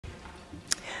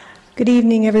Good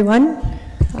evening, everyone.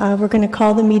 We're going to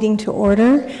call the meeting to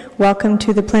order. Welcome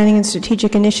to the Planning and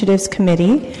Strategic Initiatives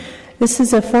Committee. This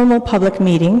is a formal public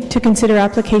meeting to consider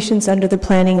applications under the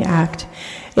Planning Act.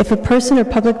 If a person or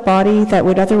public body that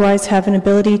would otherwise have an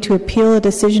ability to appeal a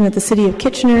decision of the City of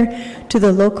Kitchener to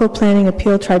the local planning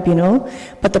appeal tribunal,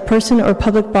 but the person or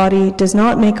public body does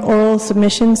not make oral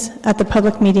submissions at the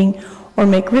public meeting or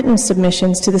make written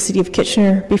submissions to the City of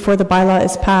Kitchener before the bylaw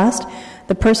is passed,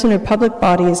 the person or public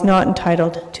body is not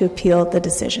entitled to appeal the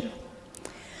decision.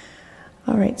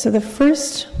 All right, so the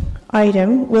first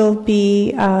item will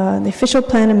be the official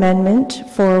plan amendment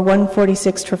for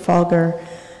 146 Trafalgar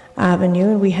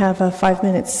Avenue. We have a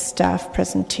 5-minute staff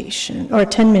presentation, or a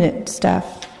 10-minute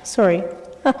staff, sorry.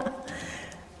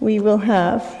 We will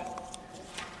have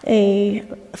a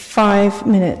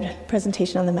 5-minute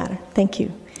presentation on the matter. Thank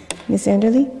you. Ms.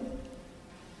 Anderle?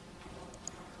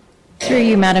 Through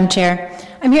you, Madam Chair.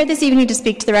 I'm here this evening to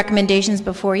speak to the recommendations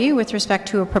before you with respect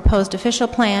to a proposed official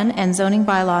plan and zoning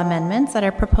bylaw amendments that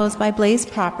are proposed by Blaze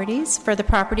Properties for the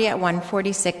property at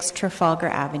 146 Trafalgar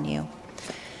Avenue.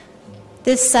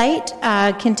 This site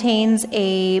contains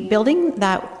a building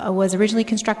that was originally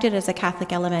constructed as a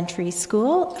Catholic elementary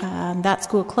school. That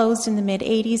school closed in the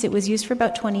mid-'80s. It was used for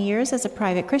about 20 years as a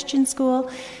private Christian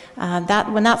school. When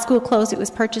that school closed, it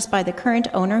was purchased by the current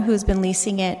owner, who's been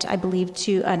leasing it, I believe,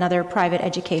 to another private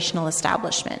educational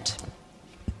establishment.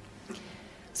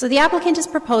 So the applicant is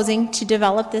proposing to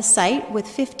develop this site with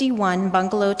 51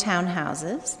 bungalow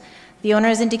townhouses. The owner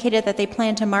has indicated that they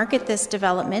plan to market this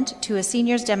development to a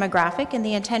seniors demographic, and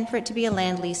they intend for it to be a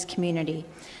land lease community.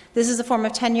 This is a form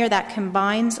of tenure that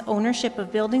combines ownership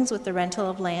of buildings with the rental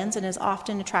of lands and is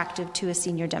often attractive to a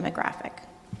senior demographic.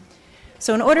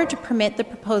 So in order to permit the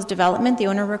proposed development, the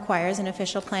owner requires an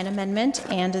official plan amendment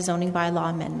and a zoning bylaw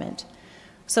amendment.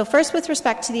 So first, with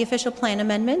respect to the official plan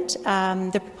amendment,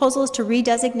 the proposal is to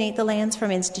redesignate the lands from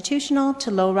institutional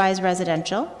to low-rise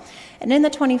residential. And in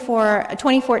the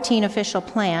 2014 official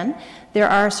plan, there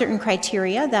are certain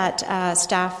criteria that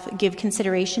staff give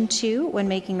consideration to when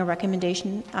making a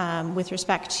recommendation with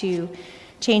respect to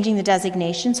changing the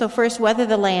designation. So first, whether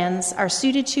the lands are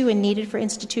suited to and needed for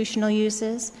institutional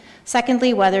uses.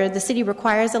 Secondly, whether the city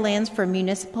requires the lands for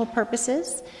municipal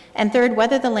purposes. And third,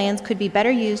 whether the lands could be better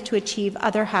used to achieve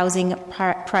other housing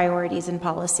priorities and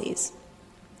policies.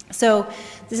 So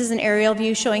this is an aerial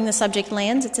view showing the subject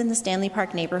lands. It's in the Stanley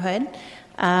Park neighborhood.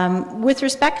 With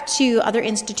respect to other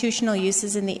institutional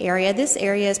uses in the area, this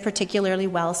area is particularly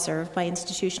well served by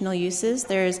institutional uses.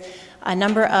 There's a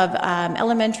number of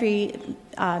elementary,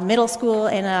 middle school,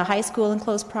 and a high school in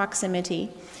close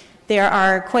proximity. There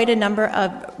are quite a number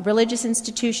of religious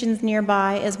institutions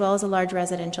nearby, as well as a large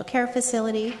residential care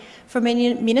facility. From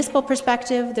a municipal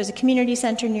perspective, there's a community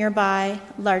center nearby,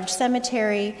 large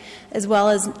cemetery, as well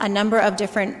as a number of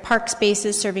different park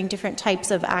spaces serving different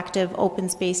types of active open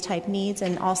space type needs,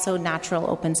 and also natural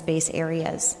open space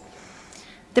areas.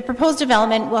 The proposed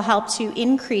development will help to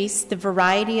increase the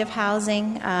variety of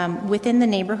housing within the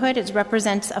neighborhood. It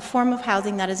represents a form of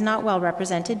housing that is not well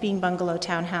represented, being bungalow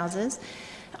townhouses.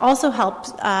 Also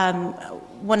helps,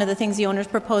 one of the things the owner is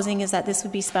proposing is that this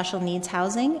would be special needs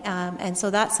housing, and so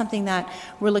that's something that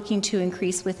we're looking to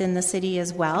increase within the city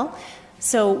as well.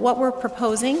 So what we're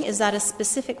proposing is that a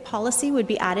specific policy would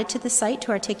be added to the site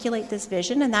to articulate this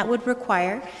vision, and that would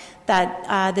require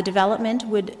that the development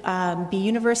would be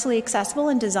universally accessible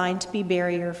and designed to be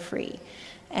barrier-free.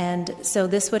 And so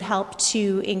this would help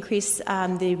to increase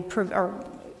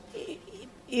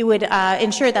it would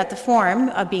ensure that the form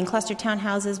of being cluster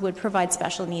townhouses would provide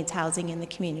special needs housing in the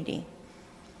community.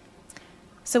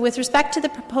 So with respect to the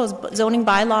proposed zoning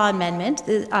bylaw amendment,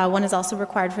 one is also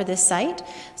required for this site.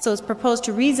 So it's proposed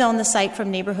to rezone the site from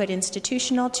neighborhood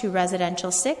institutional to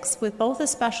residential 6 with both a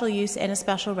special use and a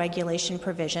special regulation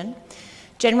provision.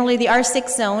 Generally, the R6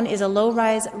 zone is a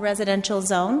low-rise residential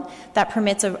zone that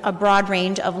permits a broad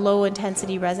range of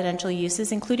low-intensity residential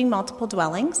uses, including multiple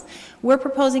dwellings. We're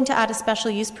proposing to add a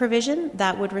special use provision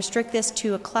that would restrict this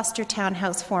to a cluster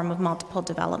townhouse form of multiple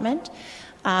development,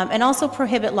 and also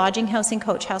prohibit lodging house and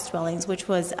coach house dwellings, which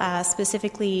was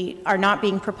specifically are not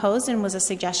being proposed and was a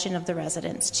suggestion of the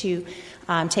residents to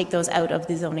take those out of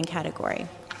the zoning category.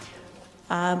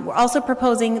 We're also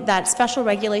proposing that Special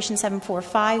Regulation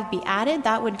 745 be added.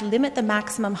 That would limit the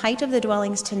maximum height of the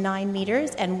dwellings to 9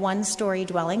 meters and 1-story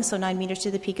dwellings, so 9 meters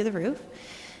to the peak of the roof.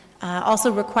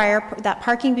 Also require that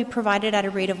parking be provided at a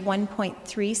rate of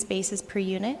 1.3 spaces per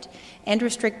unit, and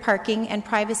restrict parking and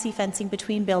privacy fencing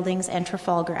between buildings and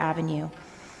Trafalgar Avenue.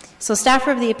 So staff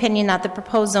are of the opinion that the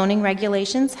proposed zoning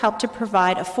regulations help to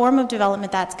provide a form of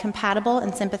development that's compatible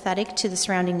and sympathetic to the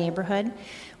surrounding neighborhood,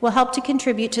 will help to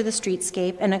contribute to the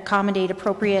streetscape and accommodate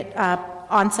appropriate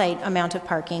on-site amount of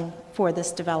parking for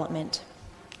this development.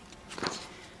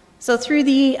 So through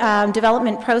the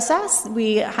development process,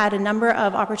 we had a number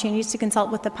of opportunities to consult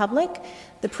with the public.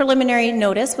 The preliminary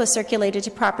notice was circulated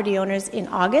to property owners in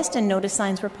August, and notice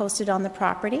signs were posted on the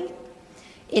property.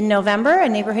 In November, a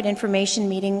neighborhood information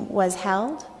meeting was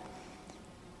held.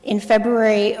 In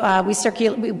February,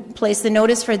 we placed the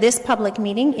notice for this public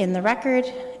meeting in the record,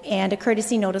 and a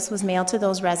courtesy notice was mailed to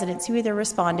those residents who either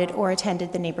responded or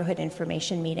attended the neighborhood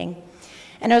information meeting.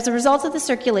 And as a result of the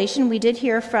circulation, we did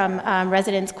hear from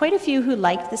residents, quite a few who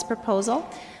liked this proposal,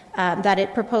 that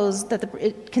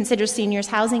it considers seniors'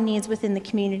 housing needs within the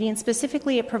community, and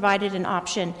specifically it provided an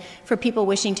option for people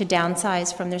wishing to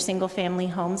downsize from their single-family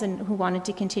homes and who wanted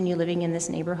to continue living in this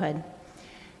neighborhood.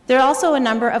 There are also a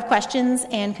number of questions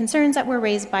and concerns that were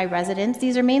raised by residents.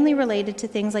 These are mainly related to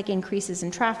things like increases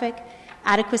in traffic,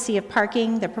 adequacy of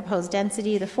parking, the proposed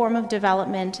density, the form of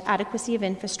development, adequacy of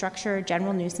infrastructure,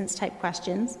 general nuisance type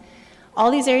questions. All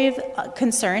these areas of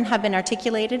concern have been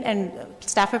articulated, and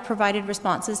staff have provided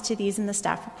responses to these in the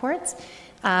staff reports.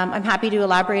 I'm happy to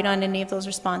elaborate on any of those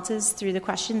responses through the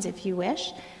questions if you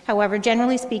wish. However,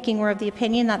 generally speaking, we're of the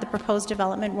opinion that the proposed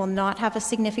development will not have a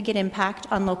significant impact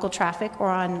on local traffic or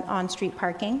on street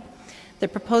parking. The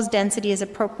proposed density is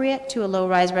appropriate to a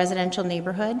low-rise residential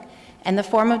neighborhood, and the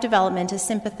form of development is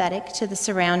sympathetic to the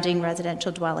surrounding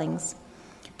residential dwellings.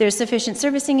 There's sufficient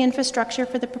servicing infrastructure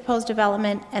for the proposed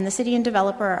development, and the city and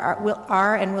developer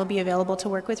are and will be available to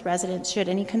work with residents should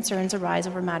any concerns arise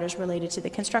over matters related to the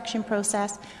construction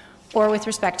process or with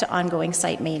respect to ongoing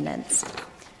site maintenance.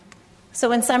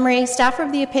 So in summary, staff are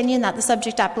of the opinion that the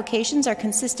subject applications are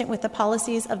consistent with the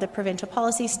policies of the provincial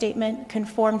policy statement,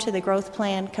 conform to the growth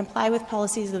plan, comply with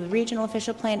policies of the regional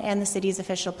official plan and the city's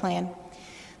official plan.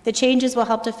 The changes will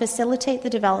help to facilitate the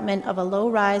development of a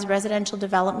low-rise residential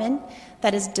development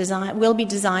that will be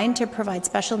designed to provide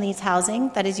special needs housing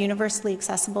that is universally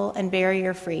accessible and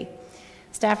barrier-free.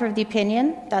 Staff are of the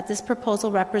opinion that this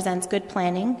proposal represents good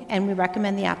planning, and we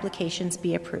recommend the applications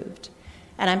be approved.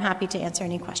 And I'm happy to answer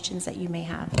any questions that you may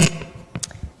have.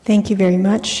 Thank you very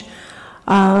much.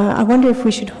 I wonder if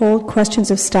we should hold questions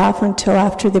of staff until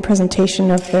after the presentation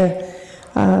of the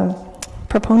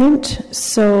proponent.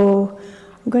 So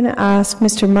I'm going to ask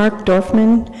Mr. Mark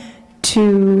Dorfman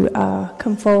to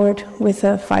come forward with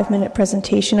a 5-minute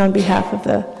presentation on behalf of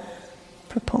the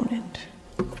proponent.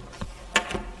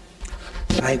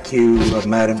 Thank you,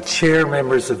 Madam Chair,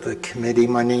 members of the committee.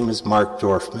 My name is Mark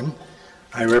Dorfman.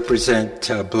 I represent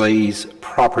Blaze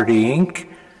Property Inc.,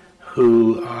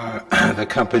 who are the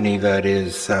company that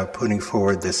is putting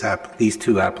forward these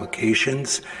two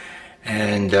applications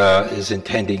and is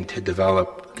intending to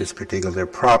develop this particular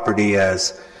property,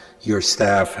 as your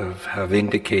staff have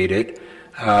indicated.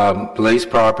 Blaze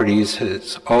Properties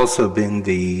has also been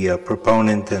the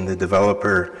proponent and the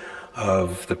developer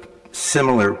of the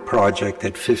similar project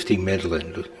at 50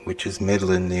 Midland, which is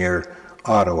Midland near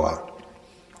Ottawa.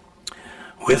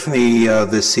 With me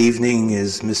this evening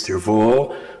is Mr.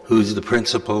 Vole, who's the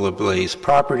principal of Blaze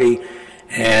Property,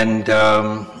 and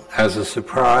as a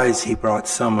surprise, he brought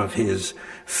some of his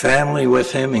family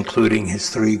with him, including his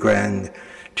 3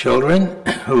 grandchildren,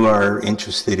 who are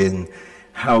interested in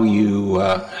how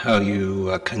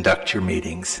you conduct your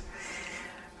meetings.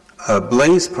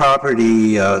 Blaze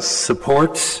Property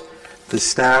supports the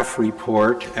staff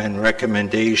report and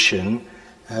recommendation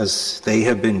as they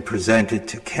have been presented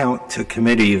to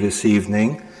committee this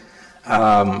evening.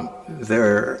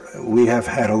 We have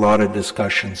had a lot of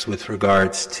discussions with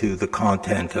regards to the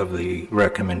content of the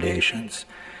recommendations.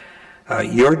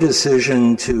 Your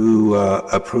decision to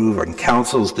approve, and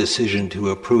Council's decision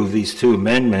to approve these 2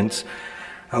 amendments,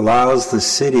 allows the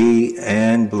city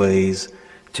and Blaze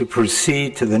to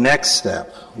proceed to the next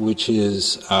step, which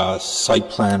is site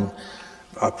plan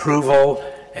approval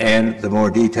and the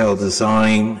more detailed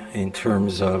design in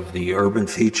terms of the urban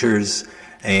features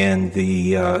and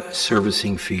the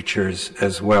servicing features,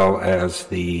 as well as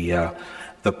the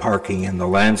parking and the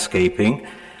landscaping.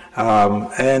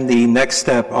 And the next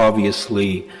step,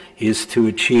 obviously, is to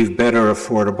achieve better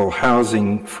affordable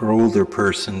housing for older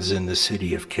persons in the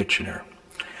city of Kitchener.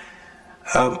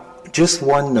 Just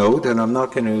one note, and I'm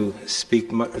not going to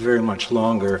speak very much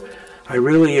longer. I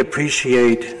really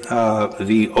appreciate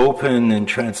the open and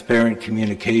transparent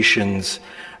communications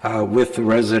with the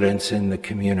residents in the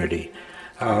community.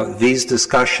 These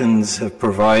discussions have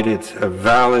provided a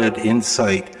valid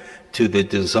insight to the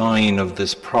design of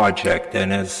this project.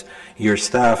 And as your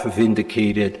staff have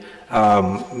indicated,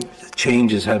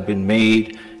 changes have been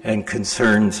made and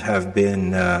concerns have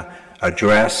been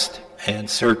addressed, and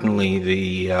certainly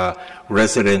the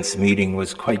residents' meeting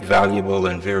was quite valuable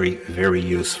and very, very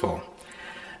useful.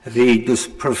 The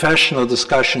professional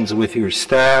discussions with your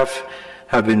staff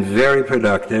have been very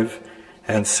productive,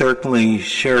 and certainly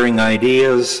sharing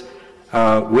ideas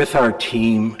with our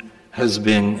team has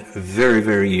been very,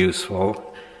 very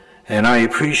useful. And I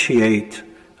appreciate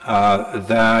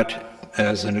that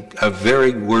as a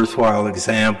very worthwhile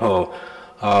example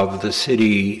of the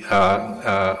city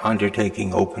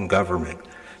undertaking open government.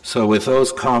 So with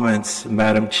those comments,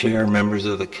 Madam Chair, members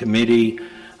of the committee,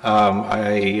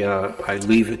 I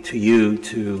leave it to you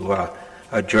to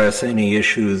address any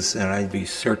issues, and I'd be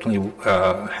certainly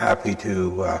happy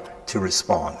to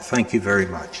respond. Thank you very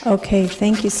much. Okay,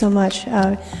 thank you so much.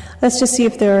 Let's just see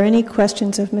if there are any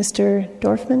questions of Mr.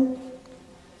 Dorfman.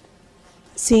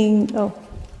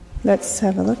 Let's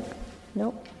have a look.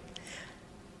 No?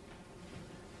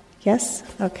 Yes?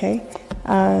 Okay.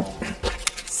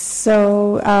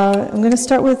 So I'm going to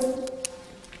start with,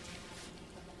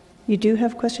 you do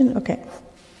have a question? Okay.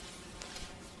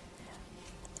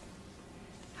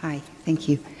 Hi, thank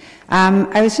you.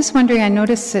 I was just wondering, I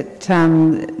noticed that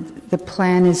the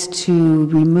plan is to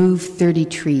remove 30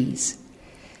 trees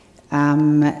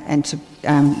and to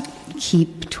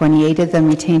keep 28 of them,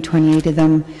 retain 28 of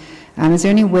them. Is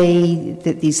there any way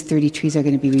that these 30 trees are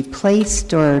going to be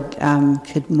replaced, or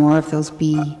could more of those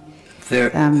be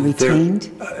retained?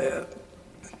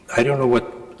 I don't know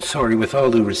what, sorry, with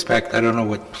all due respect, I don't know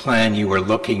what plan you were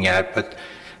looking at, but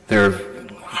there are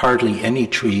hardly any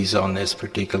trees on this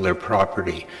particular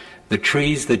property. The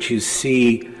trees that you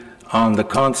see on the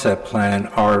concept plan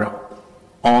are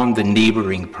on the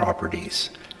neighboring properties.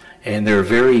 And there's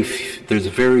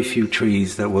very few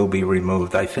trees that will be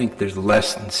removed. I think there's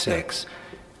less than 6.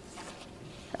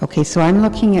 Okay, so I'm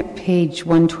looking at page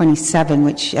 127,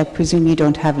 which I presume you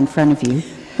don't have in front of you.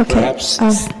 Okay. Perhaps,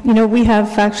 we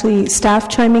have actually staff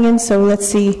chiming in, so let's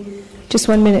see. Just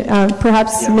 1 minute.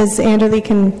 Perhaps Ms. Anderley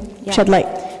can shed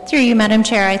light. Through you, Madam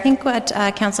Chair, I think what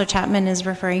Councillor Chapman is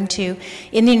referring to,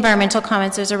 in the environmental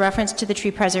comments, there's a reference to the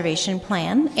tree preservation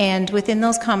plan, and within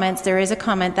those comments, there is a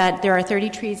comment that there are 30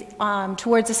 trees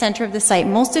towards the center of the site.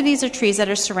 Most of these are trees that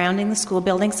are surrounding the school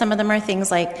building. Some of them are things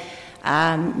like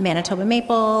Manitoba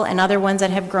maple and other ones that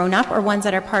have grown up, or ones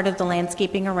that are part of the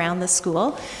landscaping around the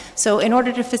school. So in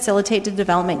order to facilitate the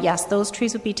development, yes, those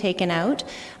trees would be taken out.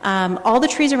 All the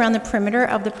trees around the perimeter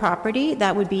of the property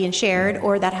that would be shared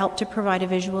or that help to provide a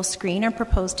visual screen are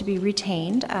proposed to be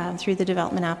retained through the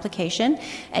development application.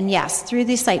 And yes, through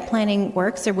the site planning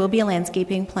works, there will be a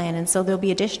landscaping plan, and so there'll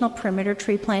be additional perimeter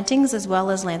tree plantings as well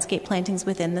as landscape plantings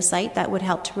within the site that would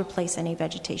help to replace any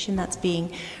vegetation that's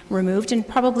being removed and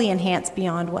probably enhance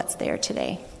beyond what's there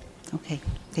today. Okay,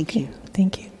 thank you.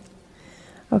 Thank you.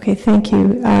 Okay, thank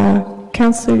you.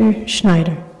 Councillor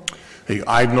Schneider. Hey,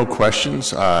 I have no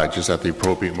questions. Just at the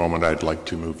appropriate moment, I'd like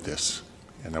to move this.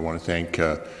 And I want to thank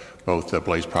both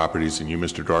Blaze Properties and you,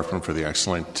 Mr. Dorfman, for the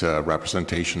excellent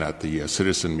representation at the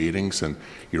citizen meetings and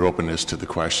your openness to the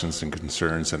questions and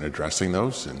concerns and addressing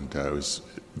those. And it was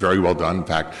very well done. In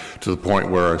fact, to the point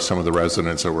where some of the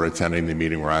residents that were attending the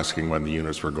meeting were asking when the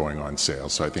units were going on sale.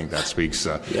 So I think that speaks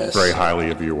very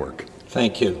highly of your work.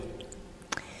 Thank you.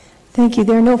 Thank you.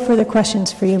 There are no further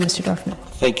questions for you, Mr. Dorfman.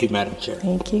 Thank you, Madam Chair.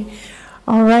 Thank you.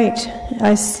 All right.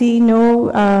 I see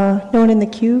no one in the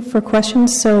queue for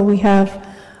questions, so we have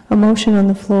a motion on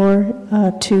the floor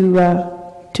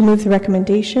to move the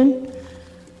recommendation.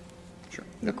 Sure.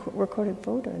 Recorded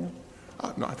vote or no?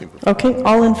 No, I think we're Okay.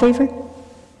 All in favor?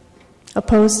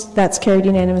 Opposed? That's carried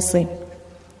unanimously.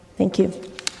 Thank you.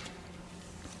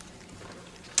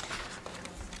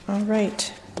 All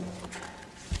right.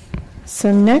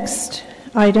 So next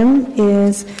item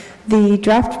is the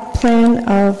draft plan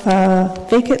of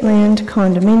vacant land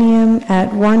condominium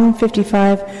at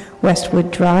 155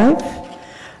 Westwood Drive.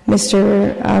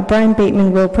 Mr. Brian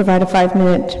Bateman will provide a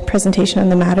 5-minute presentation on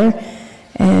the matter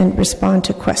and respond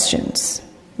to questions.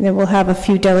 And then we'll have a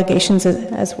few delegations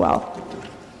as well.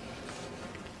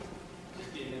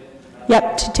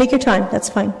 Yep, take your time, that's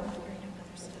fine.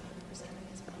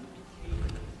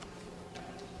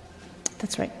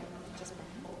 That's right.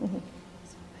 Mm-hmm.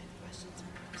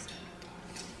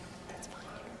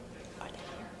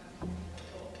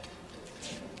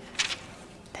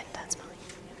 Then that's fine.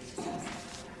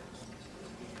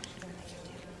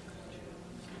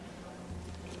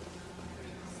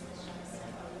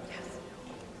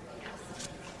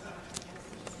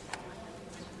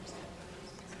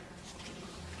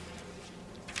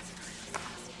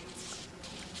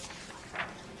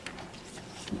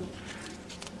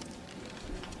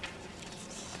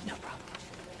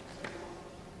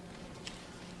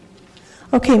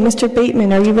 Okay, Mr.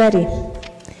 Bateman, are you ready?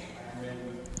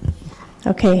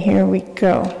 Okay, here we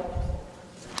go.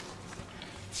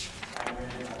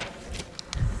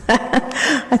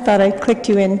 I thought I clicked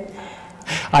you in.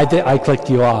 I clicked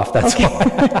you off, that's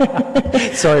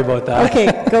why. Sorry about that.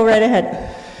 Okay, go right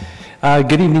ahead.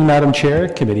 Good evening, Madam Chair,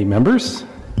 committee members.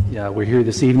 Yeah, we're here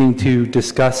this evening to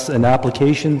discuss an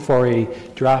application for a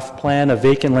draft plan of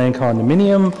vacant land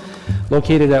condominium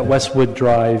located at Westwood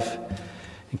Drive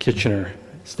in Kitchener.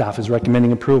 Staff is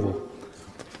recommending approval.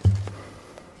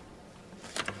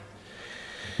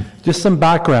 Just some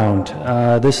background.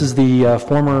 This is the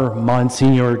former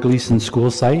Monsignor Gleason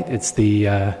School site. It's the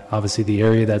obviously the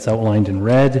area that's outlined in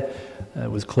red.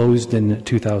 It was closed in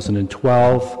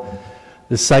 2012.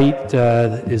 The site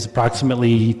is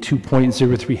approximately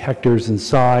 2.03 hectares in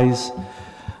size,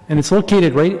 and it's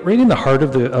located right in the heart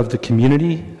of the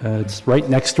community. It's right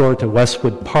next door to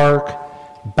Westwood Park,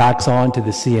 backs on to the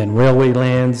CN Railway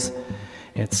lands,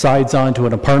 it sides onto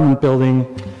an apartment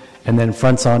building, and then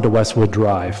fronts onto Westwood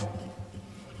Drive.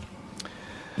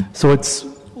 So it's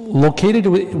located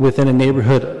within a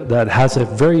neighborhood that has a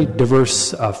very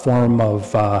diverse form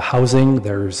of housing.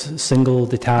 There's single,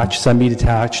 detached,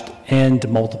 semi-detached, and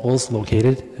multiples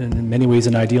located, in many ways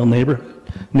an ideal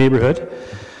neighborhood.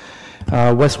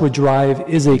 Westwood Drive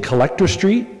is a collector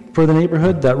street for the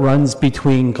neighborhood that runs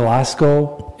between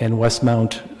Glasgow and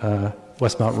Westmount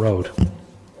Road.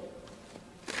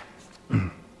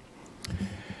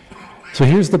 So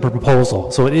here's the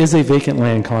proposal. So it is a vacant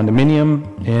land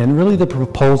condominium, and really the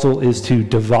proposal is to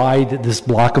divide this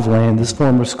block of land, this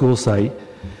former school site,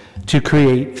 to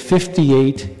create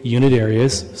 58 unit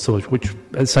areas, so which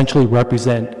essentially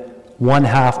represent one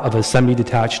half of a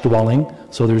semi-detached dwelling.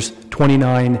 So there's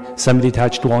 29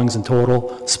 semi-detached dwellings in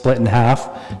total, split in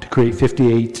half to create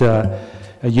 58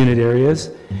 unit areas,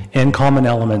 and common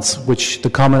elements, which the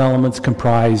common elements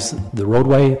comprise the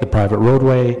roadway, the private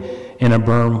roadway, and a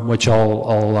berm, which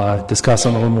I'll discuss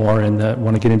a little more and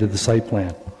want to get into the site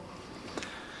plan.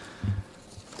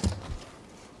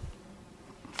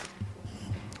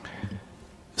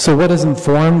 So what has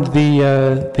informed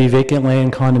the vacant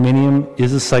land condominium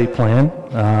is a site plan.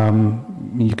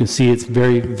 You can see it's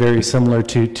very, very similar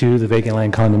to the vacant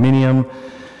land condominium.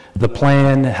 The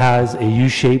plan has a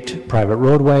U-shaped private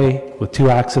roadway with 2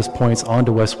 access points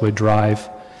onto Westwood Drive.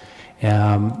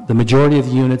 The majority of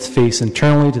the units face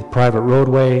internally to the private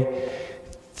roadway.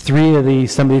 3 of the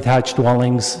semi-detached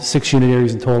dwellings, 6 unit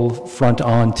areas in total, front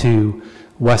onto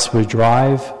Westwood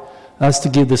Drive. That's to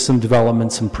give this some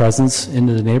development, some presence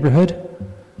into the neighborhood.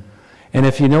 And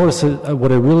if you notice,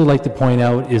 what I really like to point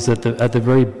out is that at the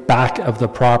very back of the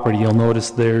property, you'll notice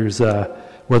there's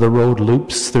where the road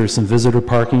loops, there's some visitor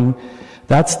parking.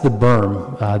 That's the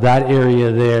berm. That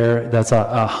area there, that's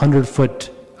a 100-foot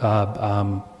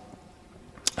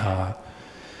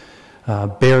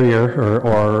barrier,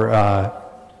 or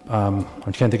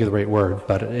I can't think of the right word,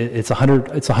 but it's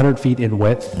 100 feet in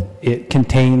width. It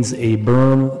contains a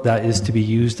berm that is to be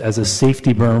used as a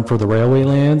safety berm for the railway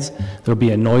lands. There'll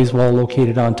be a noise wall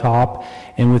located on top,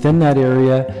 and within that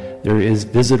area there is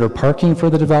visitor parking for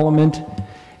the development,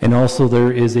 and also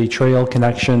there is a trail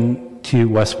connection to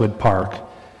Westwood Park.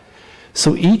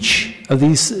 So each of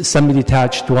these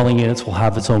semi-detached dwelling units will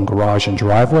have its own garage and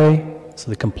driveway, so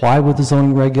they comply with the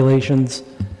zoning regulations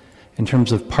in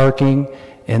terms of parking,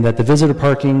 and that the visitor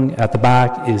parking at the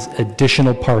back is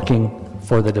additional parking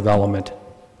for the development.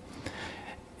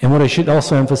 And what I should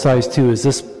also emphasize too is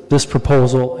this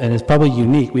proposal, and it's probably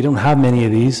unique, we don't have many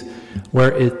of these,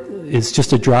 where it is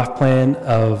just a draft plan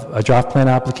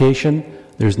application.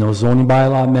 There's no zoning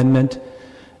bylaw amendment.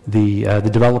 The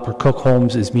developer, Cook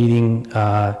Homes, is meeting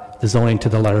the zoning to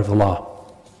the letter of the law.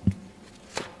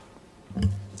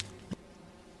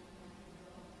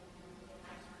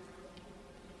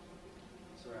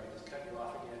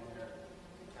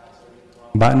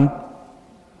 Button.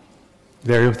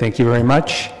 There, thank you very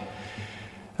much.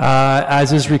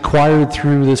 As is required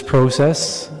through this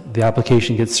process, the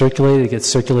application gets circulated. It gets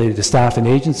circulated to staff and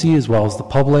agency as well as the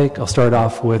public. I'll start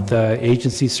off with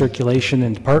agency circulation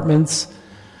and departments.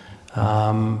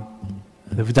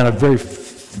 We've done a very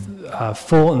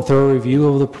full and thorough review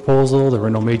of the proposal. There were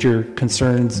no major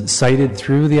concerns cited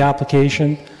through the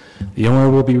application. The owner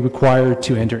will be required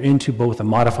to enter into both a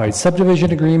modified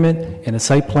subdivision agreement and a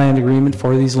site plan agreement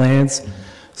for these lands.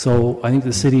 So I think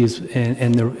the city is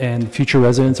and future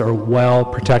residents are well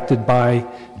protected by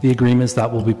the agreements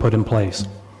that will be put in place.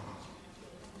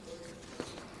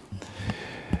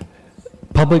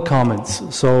 Public comments.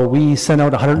 So we sent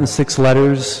out 106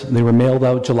 letters. They were mailed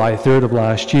out July 3rd of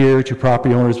last year to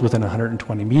property owners within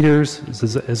 120 meters, as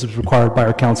is required by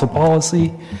our council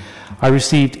policy. I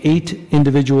received 8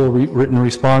 individual written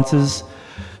responses,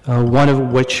 one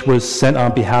of which was sent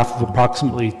on behalf of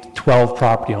approximately 12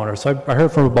 property owners. So I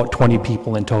heard from about 20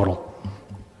 people in total.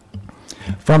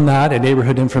 From that, a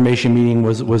neighborhood information meeting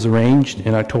was arranged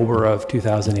in October of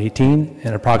 2018,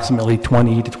 and approximately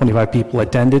 20 to 25 people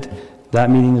attended that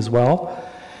meeting as well.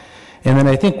 And then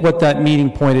I think what that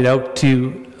meeting pointed out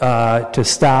to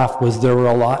staff was there were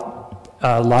a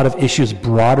lot of issues,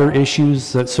 broader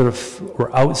issues that sort of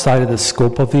were outside of the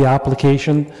scope of the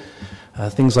application.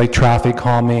 Things like traffic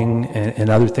calming and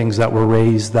other things that were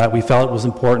raised that we felt it was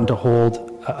important to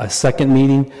hold a second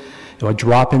meeting. A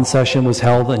drop-in session was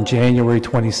held on January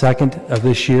 22nd of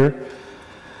this year,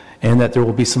 and that there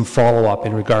will be some follow-up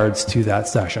in regards to that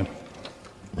session.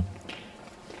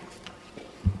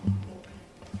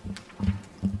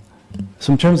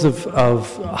 So in terms of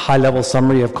high-level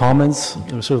summary of comments,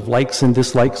 sort of likes and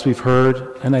dislikes we've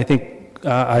heard, and I think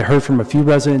I heard from a few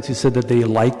residents who said that they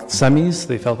liked semis.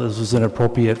 They felt this was an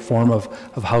appropriate form of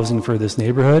housing for this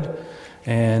neighborhood,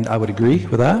 and I would agree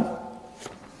with that.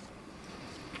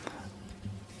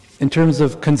 In terms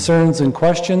of concerns and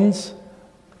questions,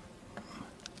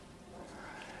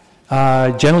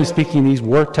 generally speaking, these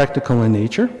were technical in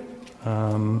nature.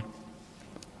 There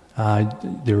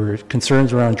were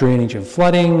concerns around drainage and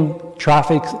flooding,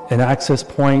 traffic and access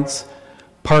points,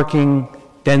 parking,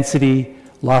 density,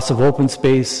 loss of open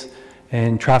space,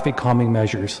 and traffic calming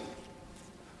measures.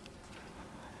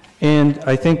 And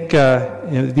I think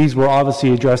these were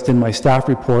obviously addressed in my staff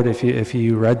report. If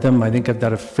you read them, I think I've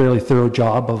done a fairly thorough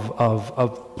job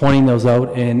of pointing those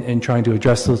out and trying to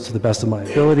address those to the best of my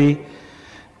ability.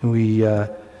 And we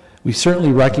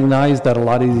certainly recognize that a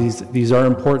lot of these are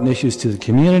important issues to the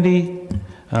community.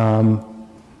 And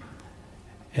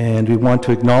we want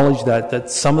to acknowledge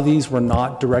that some of these were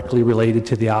not directly related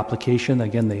to the application.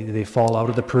 Again, they fall out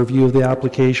of the purview of the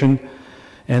application.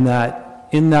 And that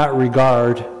in that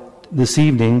regard, this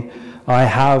evening,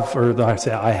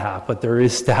 but there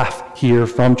is staff here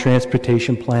from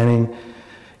Transportation Planning,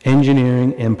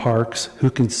 Engineering, and Parks who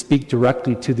can speak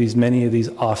directly to many of these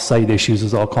off-site issues,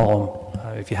 as I'll call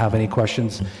them. If you have any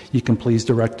questions, you can please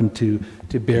direct them to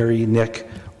Barry, Nick,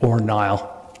 or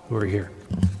Niall, who are here.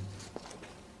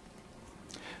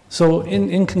 So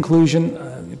in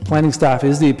conclusion, planning staff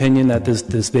is the opinion that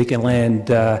this vacant land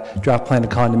draft plan of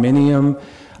condominium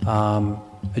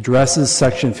addresses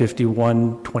Section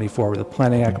 5124 of the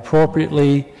Planning Act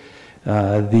appropriately.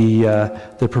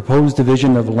 The proposed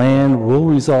division of land will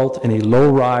result in a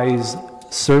low-rise,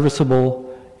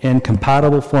 serviceable, and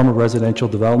compatible form of residential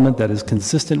development that is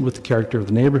consistent with the character of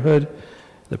the neighborhood.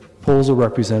 The proposal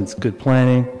represents good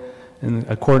planning, and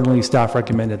accordingly, staff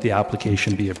recommend that the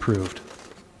application be approved.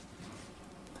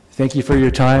 Thank you for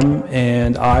your time,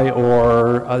 and I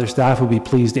or other staff will be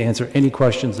pleased to answer any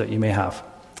questions that you may have.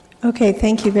 Okay,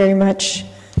 thank you very much,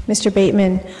 Mr.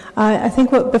 Bateman. I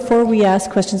think before we ask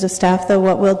questions of staff, though,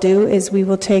 what we'll do is we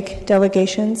will take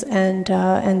delegations and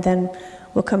then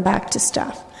we'll come back to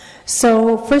staff.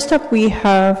 So first up, we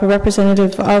have a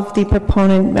representative of the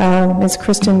proponent, Ms.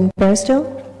 Kristen Barstow,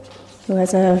 who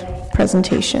has a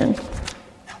presentation.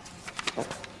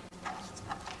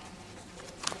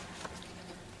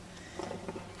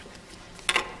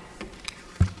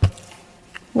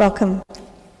 Welcome.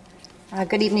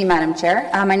 Good evening, Madam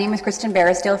Chair. My name is Kristen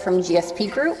Barrisdale from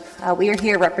GSP Group. We are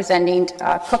here representing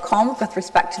Cook Homes with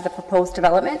respect to the proposed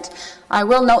development. I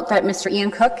will note that Mr.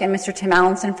 Ian Cook and Mr. Tim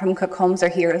Allenson from Cook Homes are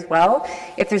here as well,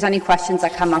 if there's any questions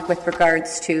that come up with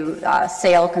regards to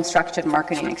sale, construction,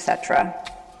 marketing, etc.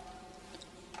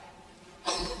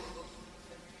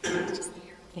 Thank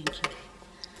you.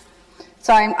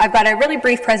 So I've got a really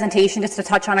brief presentation just to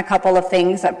touch on a couple of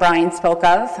things that Brian spoke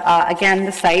of. Again,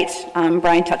 the site,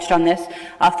 Brian touched on this,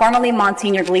 formerly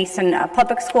Monsignor Gleason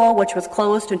Public School, which was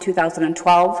closed in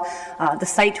 2012. The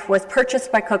site was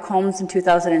purchased by Cook Homes in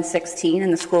 2016,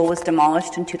 and the school was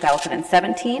demolished in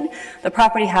 2017. The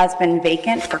property has been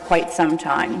vacant for quite some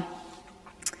time.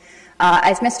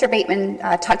 As Mr. Bateman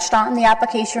touched on, the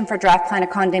application for draft plan of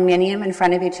condominium in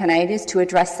front of you tonight is to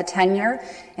address the tenure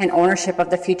and ownership of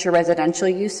the future residential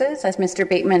uses. As Mr.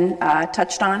 Bateman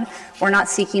touched on, we're not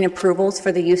seeking approvals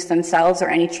for the use themselves or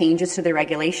any changes to the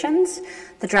regulations.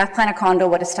 The draft plan of condo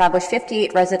would establish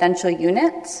 58 residential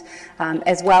units,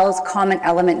 as well as common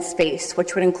element space,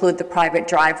 which would include the private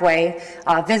driveway,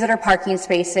 visitor parking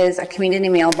spaces, a community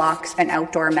mailbox, and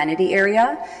outdoor amenity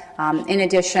area. In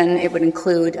addition, it would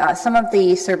include some of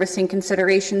the servicing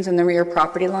considerations in the rear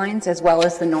property lines, as well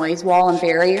as the noise wall and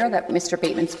barrier that Mr.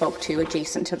 Bateman spoke to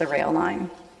adjacent to the rail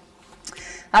line.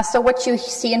 So what you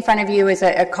see in front of you is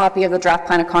a copy of the draft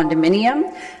plan of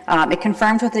condominium. It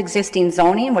confirms with existing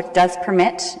zoning, which does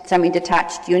permit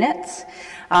semi-detached units.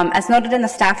 As noted in the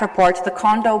staff report, the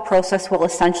condo process will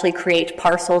essentially create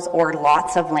parcels or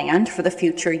lots of land for the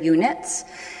future units,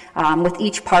 with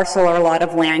each parcel or lot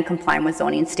of land complying with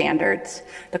zoning standards.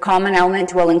 The common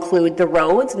element will include the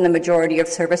roads and the majority of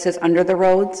services under the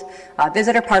roads,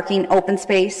 visitor parking, open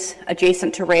space,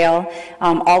 adjacent to rail,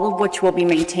 all of which will be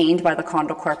maintained by the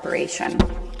condo corporation.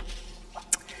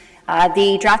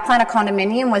 The draft plan of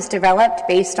condominium was developed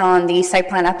based on the site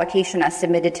plan application as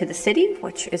submitted to the city,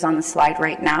 which is on the slide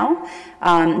right now.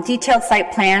 Detailed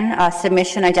site plan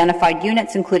submission identified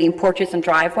units, including porches and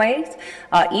driveways.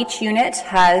 Each unit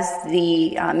has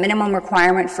the minimum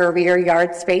requirement for rear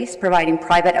yard space, providing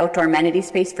private outdoor amenity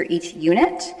space for each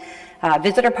unit.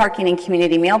 Visitor parking and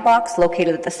community mailbox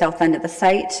located at the south end of the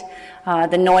site.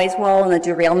 The noise wall and the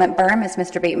derailment berm, as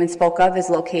Mr. Bateman spoke of, is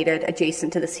located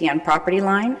adjacent to the CN property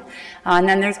line. And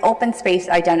then there's open space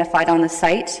identified on the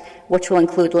site, which will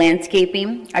include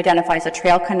landscaping, identifies a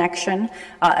trail connection.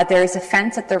 There is a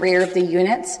fence at the rear of the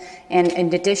units, and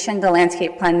in addition, the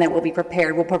landscape plan that will be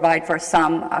prepared will provide for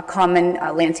some common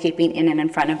landscaping in and in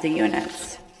front of the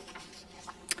units.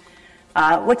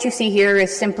 What you see here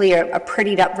is simply a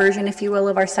prettied up version, if you will,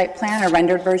 of our site plan, a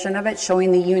rendered version of it,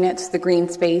 showing the units, the green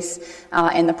space,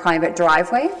 and the private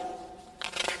driveway.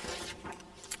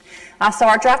 So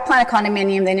our draft plan of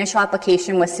condominium, the initial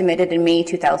application was submitted in May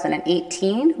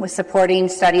 2018 with supporting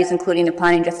studies including a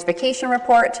planning justification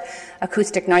report,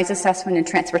 acoustic noise assessment, and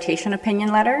transportation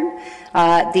opinion letter.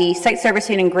 The site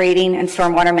servicing and grading and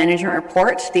stormwater management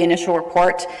report, the initial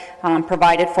report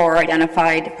provided for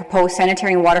identified proposed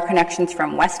sanitary and water connections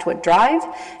from Westwood Drive,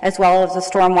 as well as the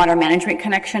stormwater management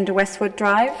connection to Westwood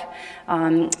Drive.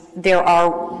 There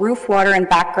are roof water and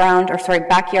backyard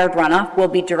runoff will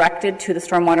be directed to the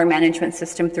stormwater management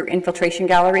system through infiltration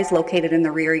galleries located in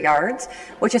the rear yards,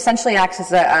 which essentially acts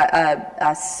as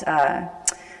a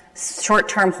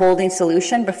short-term holding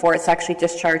solution before it's actually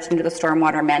discharged into the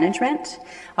stormwater management.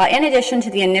 In addition to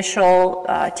the initial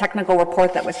technical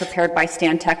report that was prepared by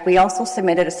Stantec, we also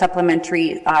submitted a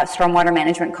supplementary stormwater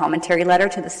management commentary letter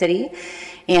to the city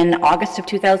in August of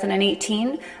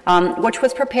 2018, which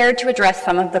was prepared to address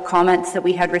some of the comments that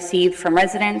we had received from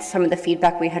residents, some of the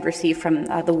feedback we had received from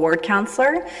the ward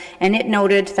councillor, and it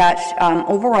noted that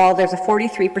overall there's a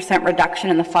 43% reduction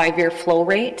in the 5-year flow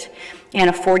rate and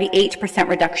a 48%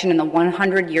 reduction in the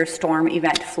 100-year storm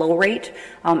event flow rate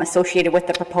associated with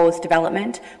the proposed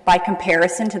development by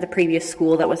comparison to the previous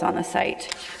school that was on the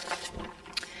site.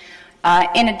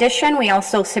 In addition, we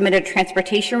also submitted a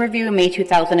transportation review in May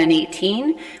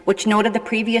 2018, which noted the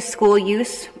previous school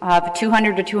use of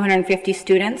 200 to 250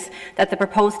 students, that the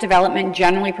proposed development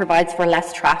generally provides for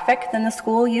less traffic than the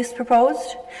school use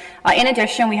proposed. In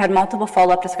addition, we had multiple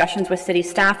follow-up discussions with city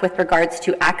staff with regards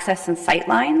to access and sight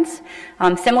lines.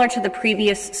 Similar to the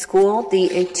previous school,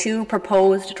 the 2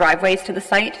 proposed driveways to the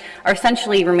site are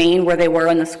essentially remain where they were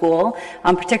in the school,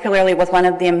 particularly with one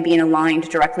of them being aligned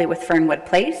directly with Fernwood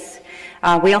Place.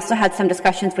 We also had some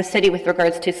discussions with City with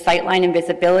regards to sightline and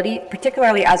visibility,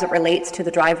 particularly as it relates to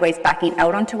the driveways backing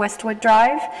out onto Westwood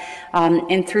Drive.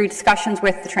 And through discussions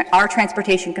with our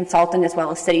transportation consultant as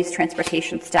well as City's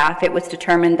transportation staff, it was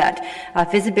determined that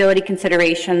visibility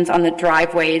considerations on the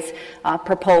driveways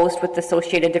proposed with the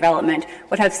associated development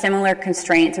would have similar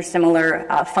constraints or similar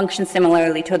function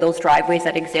similarly to those driveways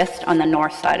that exist on the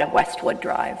north side of Westwood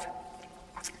Drive.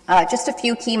 Just a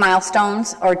few key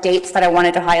milestones or dates that I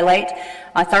wanted to highlight.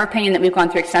 It's our opinion that we've gone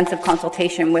through extensive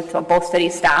consultation with both city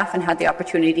staff and had the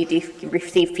opportunity to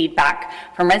receive feedback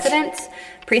from residents.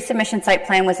 Pre-submission site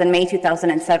plan was in May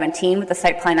 2017 with the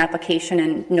site plan application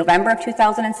in November of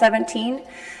 2017.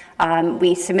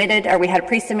 We had a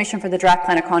pre-submission for the draft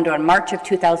plan of condo in March of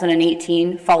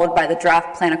 2018, followed by the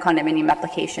draft plan of condominium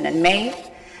application in May.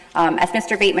 As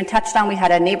Mr. Bateman touched on, we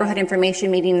had a neighborhood information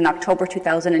meeting in October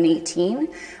 2018,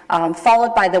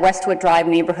 followed by the Westwood Drive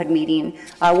neighborhood meeting,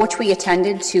 which we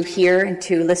attended to hear and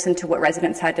to listen to what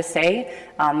residents had to say,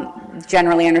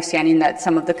 generally understanding that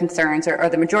some of the concerns, or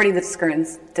the majority of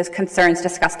the concerns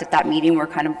discussed at that meeting were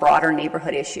kind of broader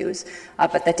neighborhood issues,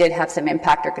 but that did have some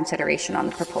impact or consideration on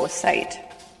the proposed site.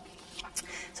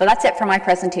 So that's it for my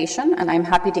presentation, and I'm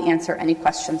happy to answer any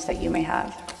questions that you may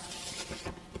have.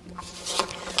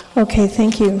 Okay,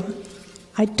 thank you.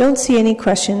 I don't see any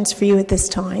questions for you at this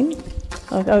time.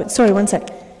 Oh, sorry, one sec.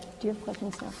 Do you have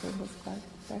questions now for his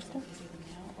stuff?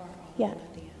 Yeah.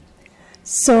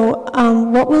 So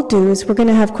what we'll do is we're going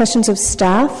to have questions of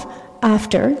staff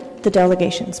after the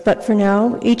delegations. But for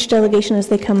now, each delegation as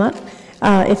they come up,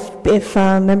 if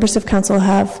members of council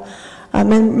have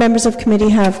Members of committee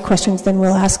have questions, then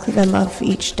we'll ask them of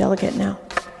each delegate now.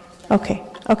 Okay,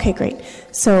 great.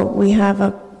 So we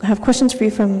have questions for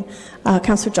you from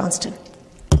Councillor Johnston.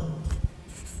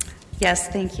 Yes,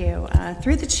 thank you.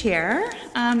 Through the chair,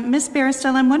 Ms.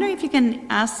 Barristel, I'm wondering if you can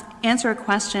answer a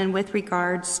question with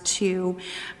regards to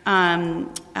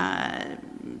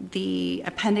the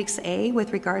Appendix A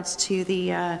with regards to the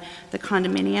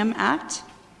Condominium Act.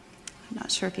 I'm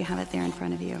not sure if you have it there in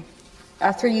front of you.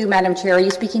 Through you, Madam Chair, are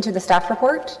you speaking to the staff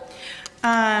report?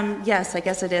 Yes, I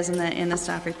guess it is in the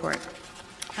staff report.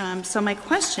 So my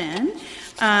question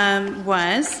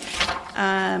was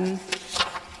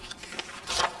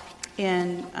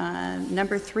in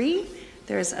number 3,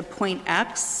 there's a point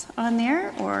X on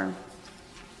there, or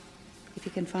if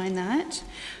you can find that.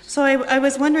 So I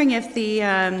was wondering if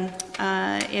the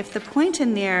point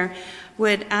in there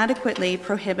would adequately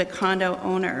prohibit condo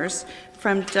owners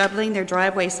from doubling their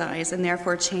driveway size and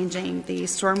therefore changing the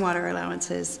stormwater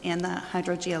allowances in the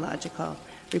hydrogeological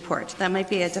report. That might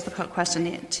be a difficult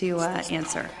question to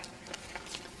answer.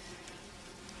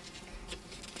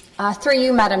 Through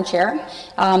you, Madam Chair.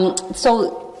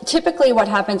 So typically what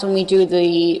happens when we do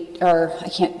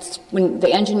when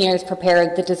the engineers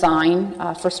prepare the design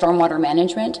for stormwater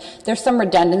management, there's some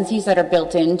redundancies that are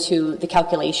built into the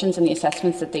calculations and the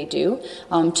assessments that they do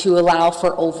to allow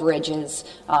for overages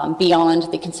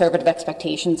beyond the conservative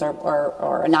expectations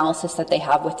or analysis that they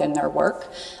have within their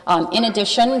work. In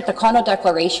addition, the condo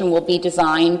declaration will be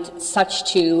designed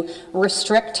such to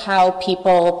restrict how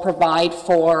people provide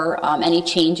for any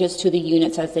changes to the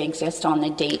units as they exist on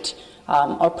the date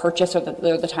or purchase or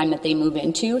the time that they move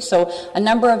into. So a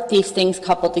number of these things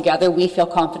coupled together, we feel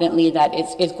confidently that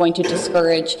is going to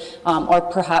discourage or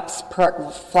perhaps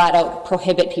flat out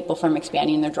prohibit people from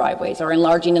expanding their driveways or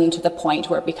enlarging them to the point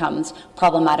where it becomes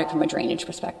problematic from a drainage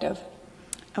perspective.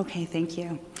 Okay, thank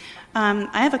you. I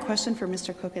have a question for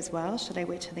Mr. Cook as well. Should I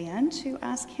wait till the end to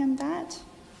ask him that?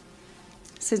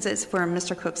 Since it's for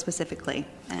Mr. Cook specifically.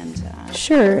 And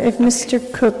sure, if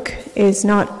Mr. Cook is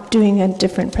not doing a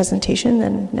different presentation,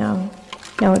 then now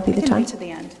would be the time. Wait to the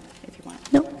end if you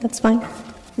want. No, that's fine.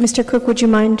 Mr. Cook, would you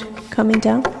mind coming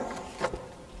down?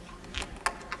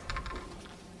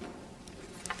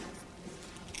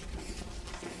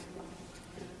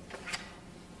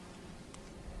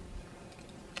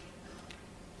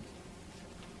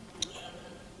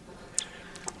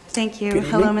 Thank you.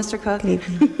 Hello, Mr. Cook. Good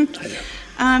evening.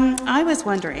 I was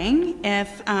wondering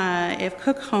if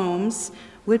Cook Homes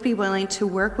would be willing to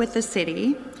work with the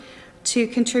city to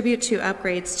contribute to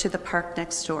upgrades to the park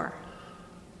next door.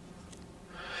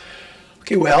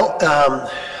 Okay, well,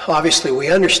 obviously we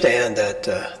understand that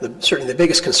certainly the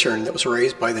biggest concern that was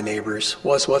raised by the neighbors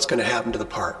was what's going to happen to the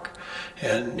park.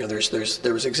 And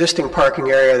there was existing parking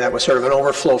area that was sort of an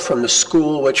overflow from the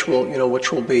school, which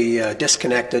will be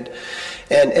disconnected.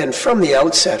 And from the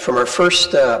outset, from our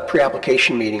first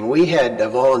pre-application meeting, we had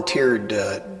volunteered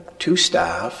to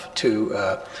staff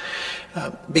to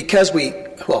because we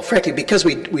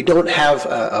don't have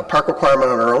a park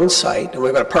requirement on our own site, and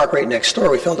we've got a park right next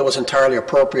door, we felt it was entirely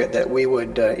appropriate that we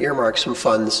would earmark some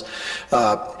funds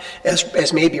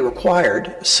as may be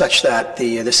required, such that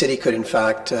the city could in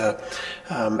fact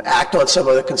act on some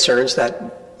of the concerns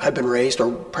that have been raised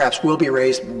or perhaps will be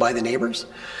raised by the neighbors.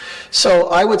 So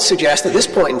I would suggest at this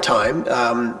point in time,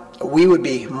 we would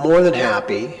be more than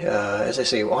happy, as I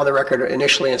say, on the record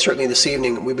initially and certainly this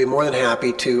evening, we'd be more than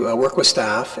happy to work with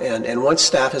staff. And once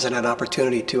staff has had an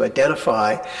opportunity to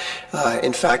identify,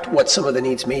 in fact, what some of the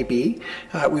needs may be,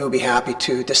 we would be happy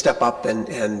to step up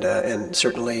and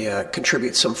certainly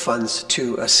contribute some funds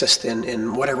to assist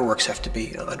in whatever works have to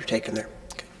be undertaken there.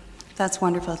 Okay. That's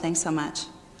wonderful. Thanks so much.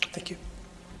 Thank you.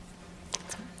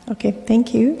 Okay,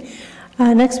 thank you.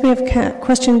 Next, we have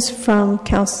questions from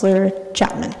Councillor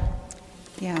Chapman.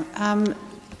 Yeah,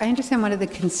 I understand one of the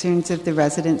concerns of the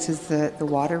residents is the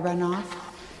water runoff.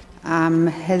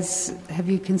 Have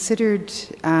you considered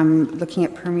looking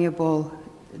at permeable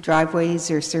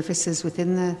driveways or surfaces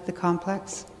within the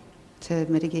complex to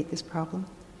mitigate this problem?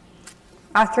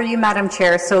 Through you, Madam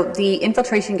Chair. So the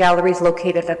infiltration galleries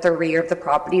located at the rear of the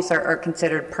properties are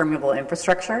considered permeable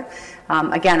infrastructure.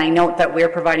 Again, I note that we're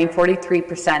providing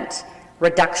 43%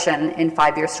 reduction in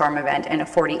 5-year storm event and a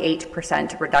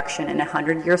 48% reduction in a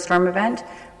 100-year storm event,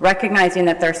 recognizing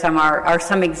that there are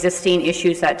some existing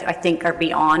issues that I think are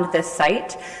beyond this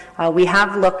site. We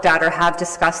have looked at or have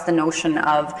discussed the notion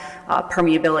of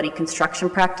permeability construction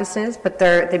practices, but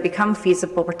they become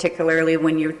feasible particularly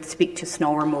when you speak to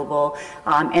snow removal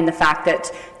and the fact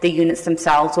that the units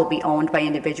themselves will be owned by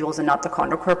individuals and not the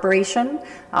condo corporation.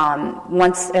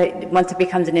 Once it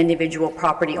becomes an individual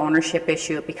property ownership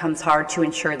issue, it becomes hard to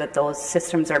ensure that those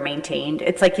systems are maintained.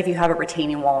 It's like if you have a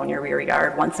retaining wall in your rear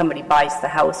yard. Once somebody buys the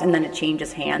house and then it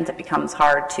changes hands, it becomes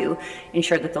hard to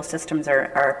ensure that those systems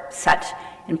are set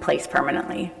in place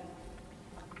permanently.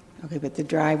 Okay, but the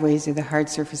driveways or the hard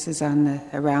surfaces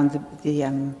around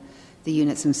the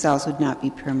units themselves would not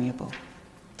be permeable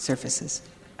surfaces?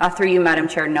 Through you, Madam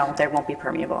Chair, no, they won't be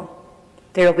permeable.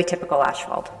 They will be typical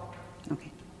asphalt.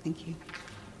 Okay, thank you.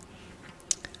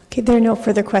 Okay, there are no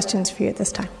further questions for you at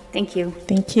this time. Thank you.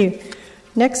 Thank you.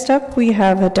 Next up, we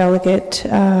have a delegate,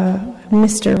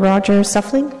 Mr. Roger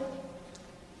Suffling.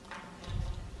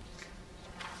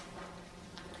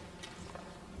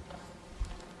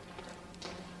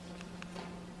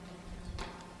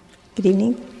 Good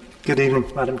evening. Good evening,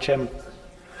 Madam Chairman.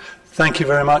 Thank you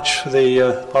very much for the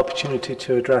opportunity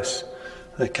to address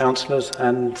the councillors,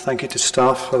 and thank you to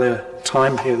staff for their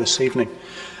time here this evening.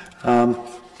 I'm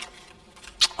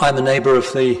a neighbour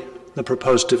of the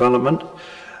proposed development.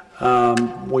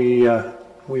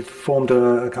 We've formed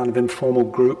a kind of informal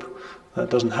group that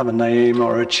doesn't have a name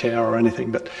or a chair or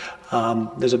anything, but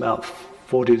there's about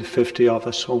 40 to 50 of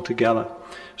us all together.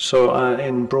 So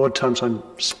in broad terms, I'm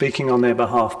speaking on their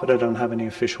behalf, but I don't have any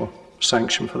official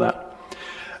sanction for that.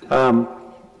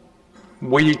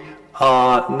 We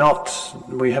have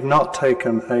not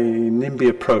taken a NIMBY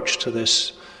approach to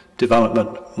this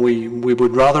development. We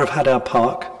would rather have had our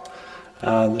park.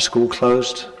 The school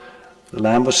closed, the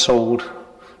land was sold,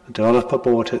 the developer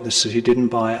bought it, the city didn't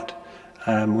buy it.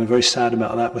 We're very sad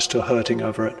about that, we're still hurting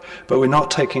over it. But we're not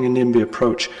taking a NIMBY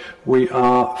approach. We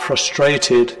are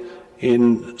frustrated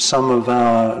in some of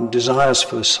our desires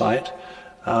for the site,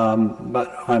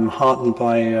 but I'm heartened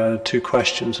by two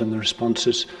questions and the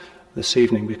responses this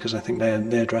evening, because I think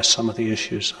they address some of the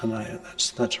issues, and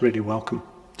that's really welcome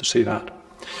to see that.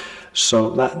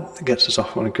 So that gets us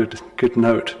off on a good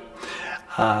note.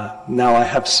 Now I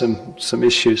have some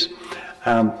issues.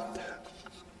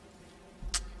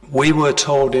 We were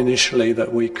told initially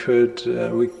that we could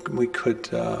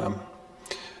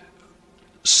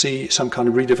see some kind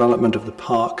of redevelopment of the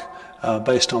park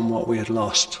based on what we had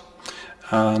lost.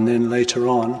 And then later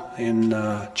on, in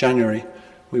January,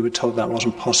 we were told that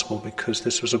wasn't possible because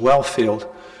this was a well field,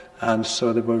 and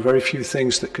so there were very few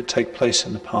things that could take place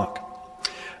in the park.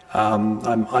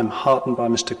 I'm heartened by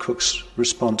Mr. Cook's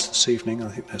response this evening. I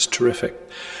think that's terrific.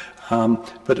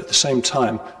 But at the same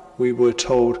time, we were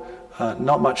told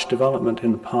not much development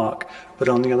in the park, but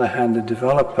on the other hand, the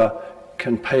developer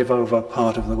can pave over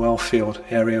part of the wellfield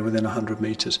area within 100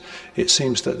 metres. It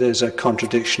seems that there's a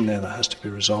contradiction there that has to be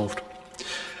resolved.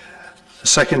 The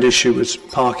second issue was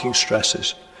parking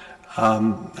stresses.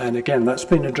 And again, that's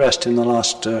been addressed in the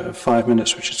last 5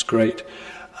 minutes, which is great.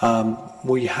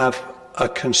 We have a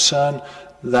concern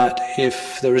that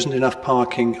if there isn't enough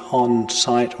parking on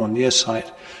site or near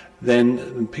site,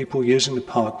 then people using the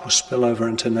park will spill over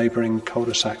into neighbouring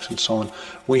cul-de-sacs and so on.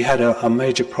 We had a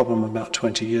major problem about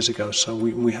 20 years ago, so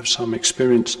we have some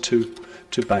experience to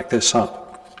back this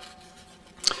up.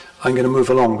 I'm going to move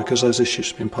along because those issues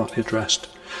have been partly addressed.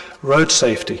 Road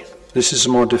safety. This is a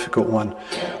more difficult one.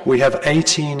 We have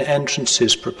 18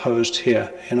 entrances proposed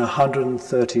here in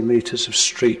 130 metres of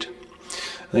street.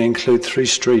 They include 3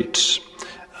 streets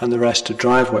and the rest are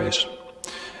driveways.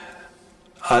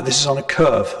 This is on a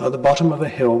curve at the bottom of a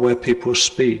hill where people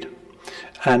speed,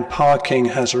 and parking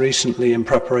has recently, in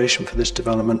preparation for this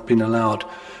development, been allowed.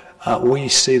 We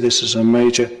see this as a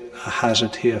major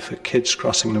hazard here for kids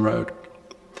crossing the road.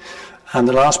 And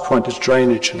the last point is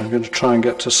drainage, and I'm going to try and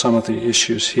get to some of the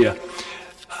issues here.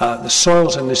 The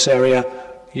soils in this area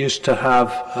used to have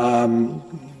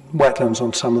wetlands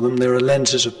on some of them. There are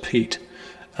lenses of peat,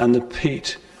 and the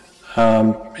peat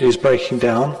is breaking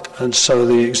down, and so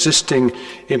the existing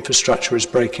infrastructure is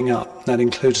breaking up. That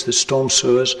includes the storm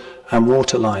sewers and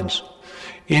water lines.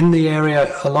 In the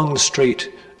area along the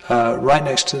street, right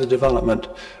next to the development,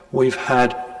 we've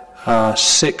had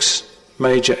 6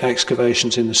 major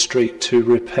excavations in the street to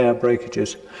repair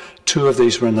breakages. 2 of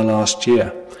these were in the last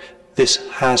year. This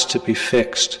has to be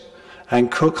fixed, and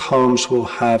Cook Homes will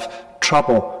have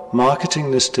trouble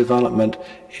marketing this development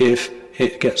if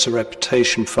it gets a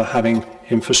reputation for having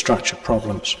infrastructure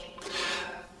problems.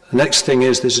 The next thing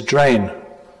is there's a drain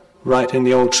right in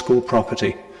the old school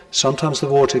property. Sometimes the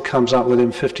water comes up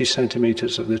within 50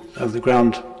 centimetres of the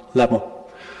ground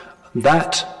level.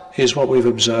 That is what we've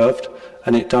observed,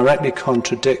 and it directly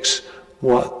contradicts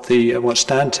what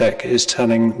Stantec is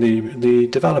telling the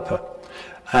developer.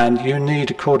 And you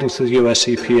need, according to the US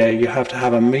EPA, you have to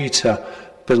have a meter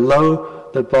below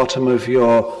the bottom of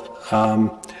your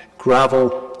gravel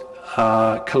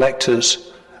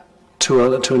collectors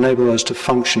to enable those to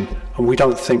function. And we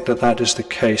don't think that that is the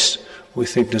case. We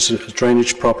think there's a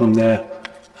drainage problem there,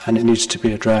 and it needs to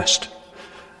be addressed.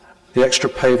 The extra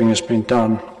paving has been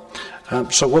done.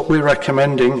 So what we're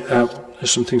recommending,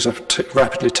 there's some things I've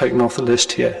rapidly taken off the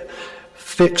list here.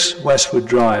 Fix Westwood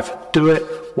Drive. Do it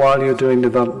while you're doing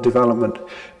development,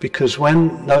 because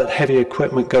when that heavy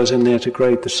equipment goes in there to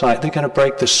grade the site, they're going to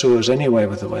break the sewers anyway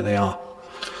with the way they are.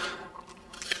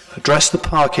 Address the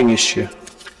parking issue.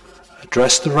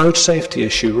 Address the road safety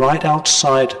issue right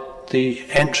outside the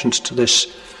entrance to this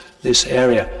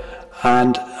area.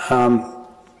 And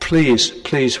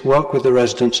please work with the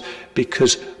residents,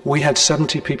 because we had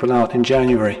 70 people out in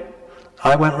January.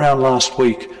 I went round last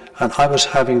week and I was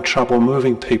having trouble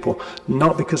moving people,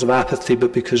 not because of apathy,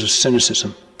 but because of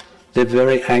cynicism. They're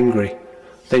very angry.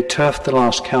 They turfed the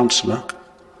last councillor,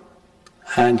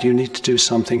 and you need to do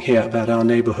something here about our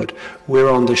neighbourhood. We're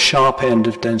on the sharp end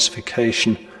of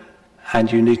densification,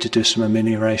 and you need to do some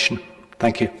amelioration.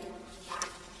 Thank you.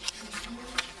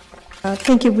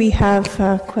 Thank you. We have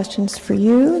questions for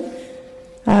you.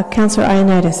 Councillor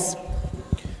Ioannidis.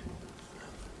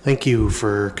 Thank you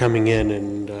for coming in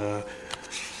and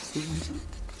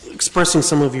expressing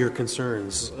some of your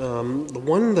concerns. The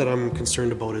one that I'm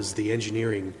concerned about is the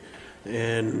engineering.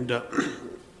 And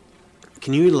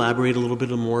can you elaborate a little bit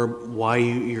more why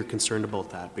you're concerned about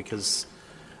that? Because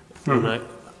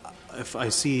if I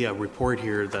see a report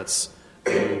here that's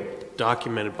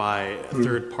documented by a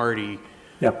third party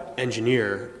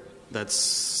engineer that's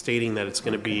stating that it's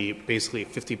going to be basically a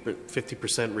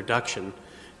 50% reduction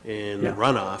in the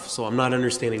runoff, so I'm not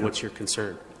understanding what's your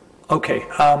concern. Okay.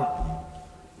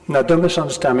 Now, don't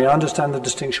misunderstand me. I understand the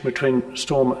distinction between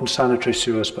storm and sanitary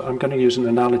sewers, but I'm going to use an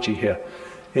analogy here.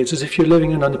 It's as if you're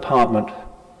living in an apartment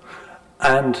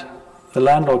and the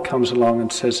landlord comes along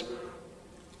and says,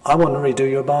 I want to redo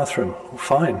your bathroom. Well,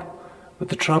 fine. But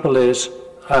the trouble is,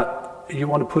 you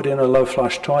want to put in a low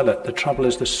flush toilet. The trouble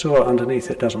is the sewer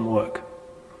underneath it doesn't work.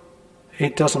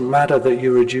 It doesn't matter that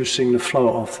you're reducing the flow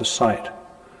off the site.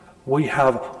 We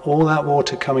have all that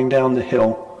water coming down the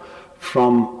hill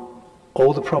from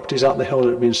all the properties up the hill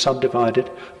that have been subdivided,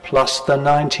 plus the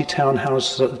 90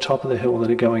 townhouses at the top of the hill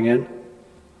that are going in.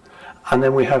 And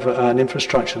then we have an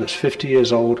infrastructure that's 50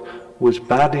 years old, was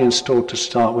badly installed to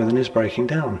start with, and is breaking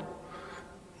down.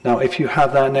 Now, if you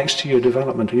have that next to your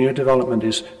development, and your development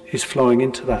is flowing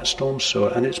into that storm sewer,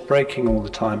 and it's breaking all the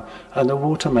time, and the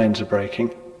water mains are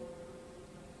breaking,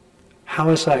 how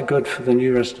is that good for the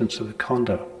new residents of the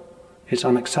condo? It's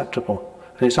unacceptable.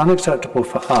 And it's unacceptable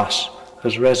for us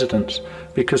as residents,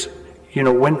 because, you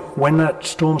know, when that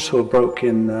storm sewer broke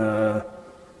in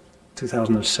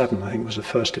 2007, I think was the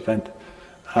first event,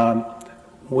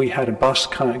 we had a bus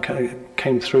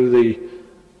came through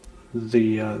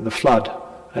the flood,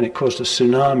 and it caused a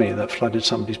tsunami that flooded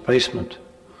somebody's basement.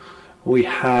 We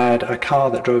had a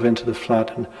car that drove into the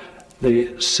flood, and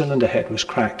the cylinder head was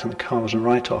cracked, and the car was a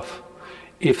write-off.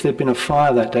 If there'd been a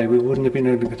fire that day, we wouldn't have been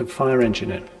able to get a fire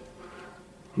engine in.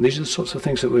 These are the sorts of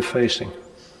things that we're facing.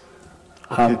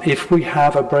 Okay. If we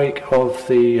have a break of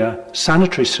the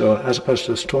sanitary sewer as opposed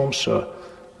to the storm sewer,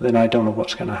 then I don't know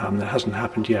what's going to happen. That hasn't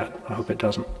happened yet. I hope it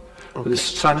doesn't. Okay. But the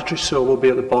sanitary sewer will be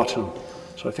at the bottom,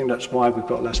 so I think that's why we've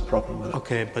got less problem with it.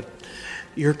 Okay, but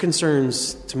your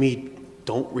concerns, to me,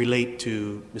 don't relate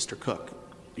to Mr. Cook.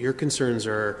 Your concerns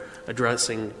are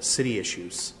addressing city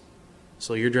issues.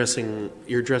 So you're addressing.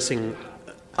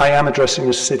 I am addressing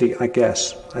the city, I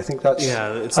guess. I think that's.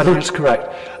 Yeah, I think it's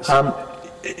correct.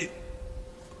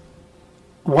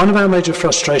 One of our major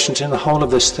frustrations in the whole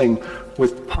of this thing,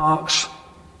 with parks,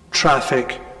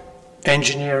 traffic,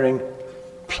 engineering,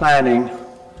 planning,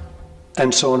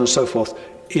 and so on and so forth,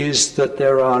 is that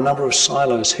there are a number of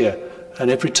silos here. And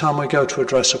every time we go to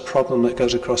address a problem that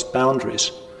goes across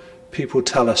boundaries, people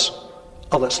tell us,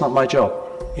 "Oh, that's not my job.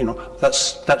 You know,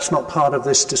 that's not part of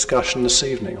this discussion this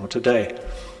evening or today."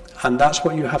 And that's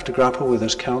what you have to grapple with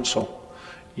as council.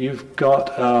 You've got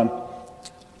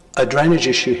a drainage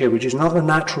issue here, which is not a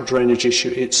natural drainage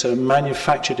issue, it's a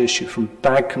manufactured issue from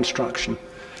bad construction,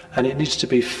 and it needs to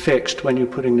be fixed when you're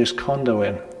putting this condo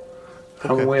in. Okay.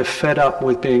 And we're fed up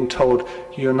with being told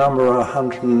you're number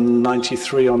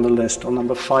 193 on the list, or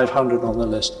number 500 on the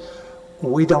list.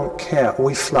 We don't care,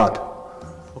 we flood.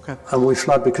 Okay. And we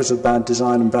flood because of bad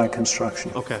design and bad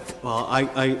construction. Okay, well,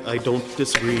 I don't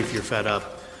disagree if you're fed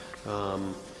up,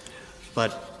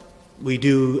 but we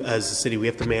do as a city, we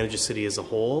have to manage a city as a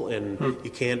whole, and you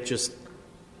can't just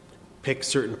pick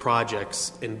certain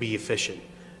projects and be efficient.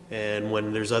 And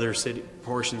when there's other city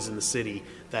portions in the city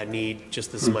that need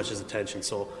just as much as attention,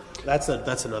 so that's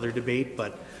another debate.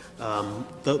 But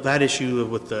that issue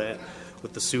with the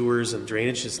sewers and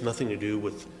drainage has nothing to do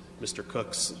with Mr.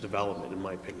 Cook's development, in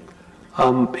my opinion.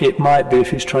 It might be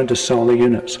if he's trying to sell the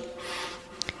units.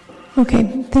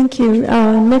 Okay, thank you.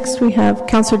 Next we have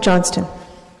Councillor Johnston.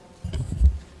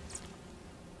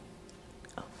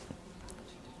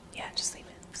 Yeah, just leave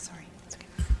it. Sorry. It's okay.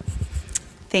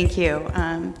 Thank you.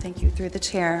 Thank you through the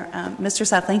chair. Mr.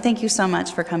 Suffling, thank you so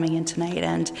much for coming in tonight.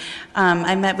 And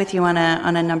I met with you on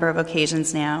a number of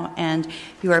occasions now, and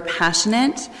you are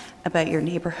passionate about your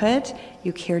neighborhood.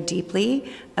 You care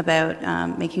deeply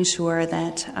about making sure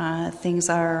that things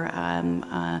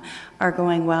are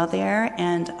going well there.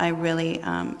 And I really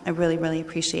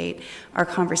appreciate our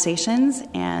conversations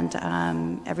and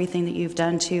everything that you've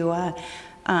done to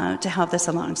help this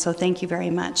along. So thank you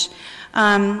very much.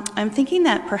 I'm thinking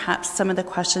that perhaps some of the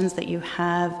questions that you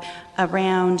have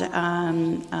around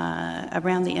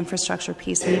the infrastructure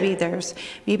piece, maybe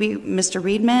Mr.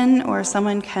 Reedman or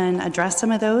someone can address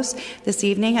some of those this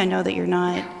evening. I know that you're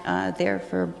not there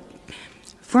for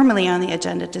formally on the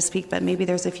agenda to speak, but maybe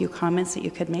there's a few comments that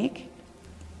you could make.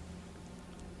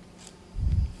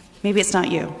 Maybe it's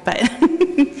not you, but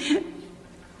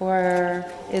or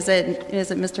is it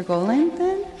Mr. Golan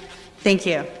then? Thank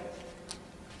you.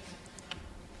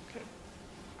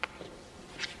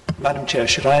 Madam Chair,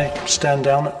 should I stand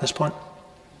down at this point?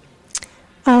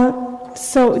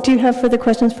 So do you have further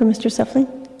questions for Mr. Suffling?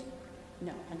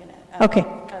 No, I'm going to okay.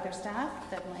 Other staff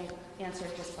that might answer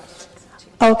his questions.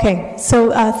 Okay,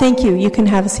 so thank you. You can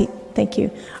have a seat. Thank you.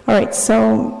 All right,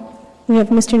 so we have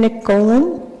Mr. Nick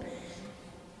Golan.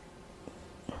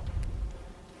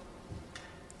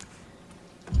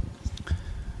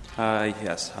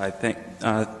 Yes,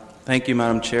 thank you,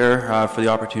 Madam Chair, for the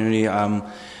opportunity.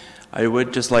 I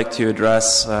would just like to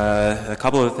address a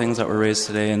couple of things that were raised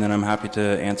today, and then I'm happy to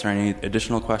answer any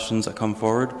additional questions that come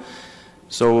forward.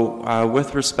 So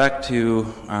with respect to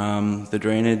the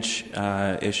drainage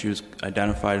issues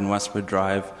identified in Westwood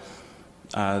Drive,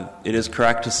 it is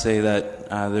correct to say that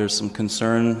there's some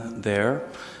concern there,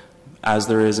 as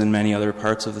there is in many other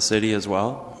parts of the city as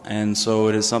well. And so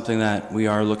it is something that we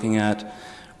are looking at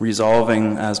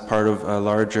resolving as part of a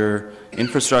larger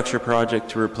infrastructure project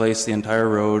to replace the entire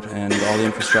road and all the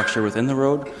infrastructure within the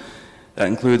road. That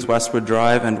includes Westwood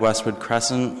Drive and Westwood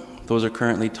Crescent. Those are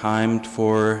currently timed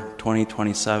for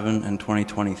 2027 and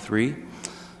 2023,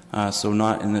 so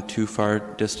not in the too far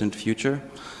distant future.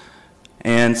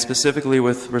 And specifically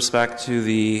with respect to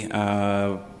the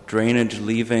drainage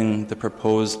leaving the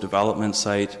proposed development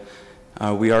site,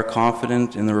 we are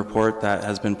confident in the report that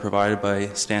has been provided by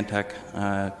Stantec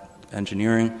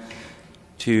Engineering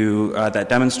that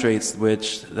demonstrates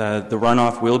which the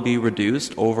runoff will be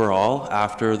reduced overall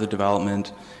after the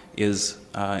development is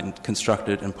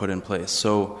constructed and put in place.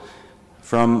 So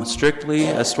from strictly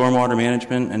a stormwater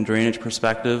management and drainage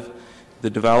perspective, the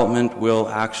development will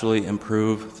actually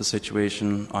improve the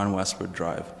situation on Westwood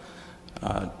Drive.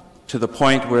 To the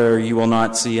point where you will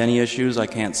not see any issues, I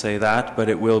can't say that, but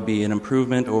it will be an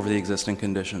improvement over the existing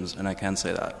conditions, and I can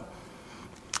say that.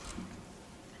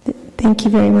 Thank you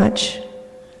very much.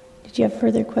 Did you have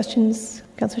further questions,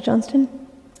 Councillor Johnston?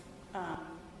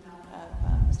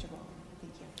 Mr. Gold,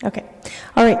 thank you. Okay.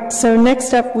 All right, so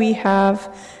next up we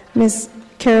have Ms.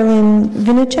 Carolyn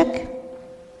Vinacek.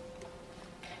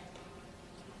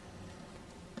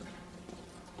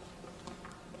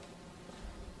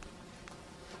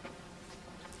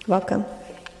 Welcome.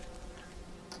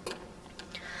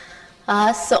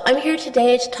 So I'm here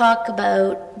today to talk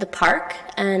about the park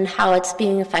and how it's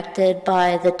being affected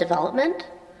by the development.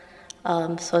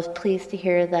 So I was pleased to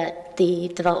hear that the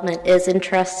development is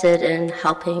interested in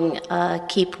helping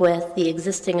keep with the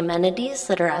existing amenities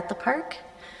that are at the park.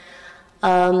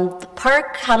 The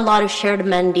park had a lot of shared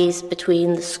amenities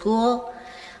between the school,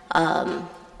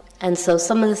 and so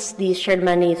some of these shared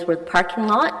amenities were the parking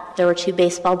lot. There were 2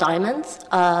 baseball diamonds.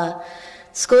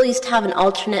 School used to have an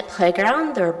alternate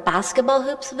playground. There were basketball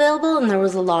hoops available, and there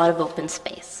was a lot of open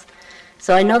space.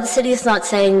 So I know the city is not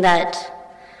saying that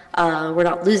we're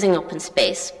not losing open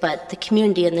space, but the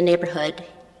community and the neighborhood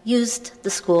used the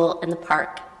school and the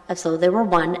park as though they were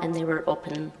one and they were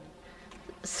open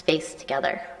space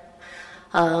together.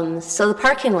 So the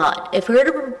parking lot, if we were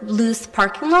to lose the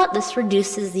parking lot, this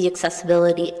reduces the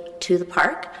accessibility to the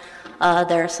park.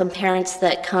 There are some parents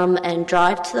that come and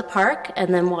drive to the park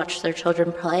and then watch their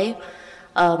children play.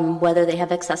 Whether they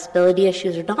have accessibility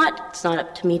issues or not, it's not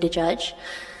up to me to judge.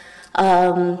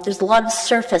 There's a lot of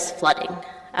surface flooding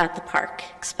at the park,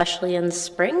 especially in the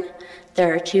spring.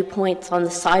 There are 2 points on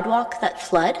the sidewalk that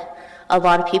flood. A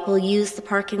lot of people use the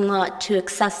parking lot to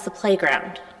access the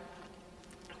playground.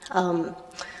 A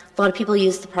lot of people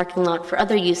use the parking lot for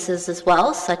other uses as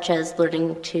well, such as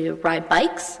learning to ride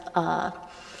bikes.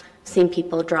 Seen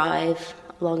people drive,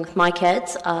 along with my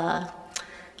kids,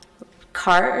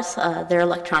 cars, their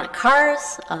electronic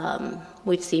cars.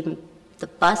 We've seen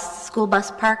the school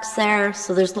bus parks there,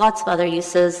 so there's lots of other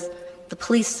uses. The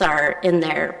police are in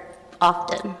there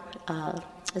often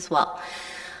as well.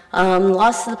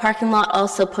 Loss of the parking lot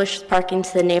also pushed parking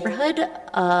to the neighborhood.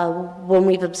 When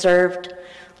we've observed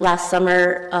last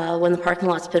summer, when the parking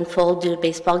lot's been full due to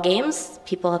baseball games,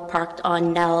 people have parked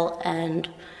on Nell and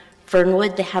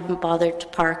Fernwood. They haven't bothered to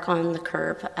park on the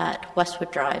curb at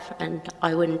Westwood Drive, and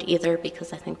I wouldn't either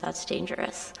because I think that's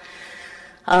dangerous.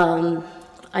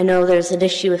 I know there's an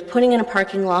issue with putting in a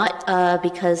parking lot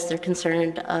because they're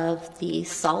concerned of the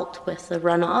salt with the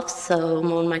runoff. So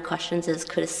one of my questions is,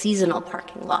 could a seasonal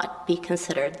parking lot be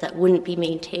considered that wouldn't be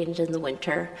maintained in the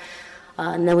winter?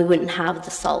 And then we wouldn't have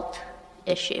the salt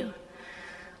issue.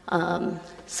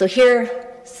 So here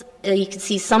you can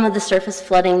see some of the surface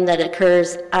flooding that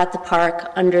occurs at the park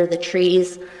under the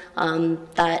trees.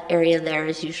 That area there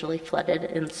is usually flooded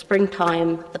in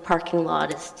springtime. The parking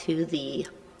lot is to the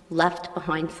left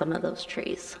behind some of those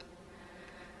trees.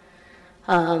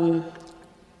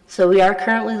 So we are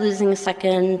currently losing a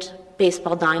second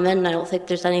baseball diamond. I don't think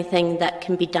there's anything that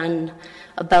can be done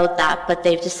about that, but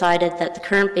they've decided that the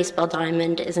current baseball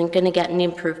diamond isn't going to get any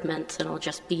improvements and will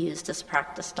just be used as a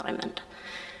practice diamond,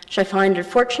 which I find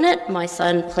unfortunate. My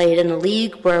son played in a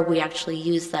league where we actually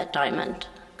used that diamond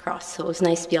cross, so it was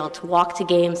nice to be able to walk to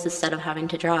games instead of having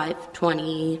to drive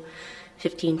 15,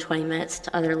 20 minutes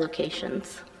to other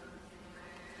locations.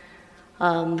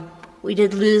 We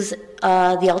did lose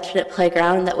the alternate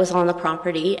playground that was on the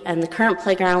property, and the current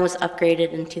playground was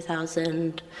upgraded in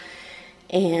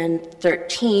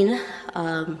 2013.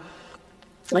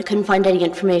 I couldn't find any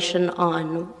information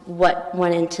on what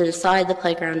went in to decide the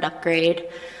playground upgrade,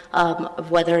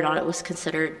 of whether or not it was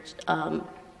considered, the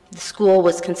school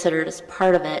was considered as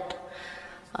part of it,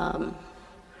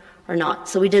 or not.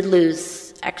 So we did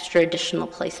lose extra additional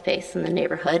play space in the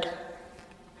neighborhood.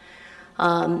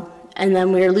 And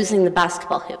then we are losing the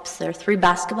basketball hoops. There are 3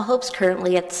 basketball hoops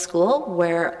currently at the school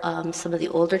where some of the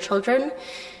older children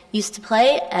used to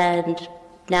play, and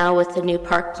now with the new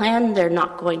park plan, they're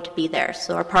not going to be there.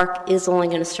 So our park is only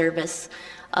going to service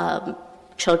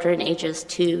children ages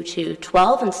 2 to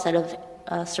 12 instead of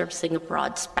servicing a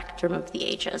broad spectrum of the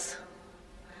ages.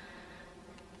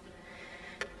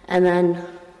 And then,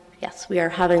 yes, we are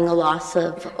having a loss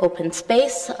of open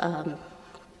space.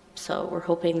 So we're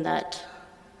hoping that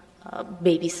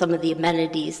maybe some of the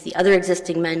amenities, the other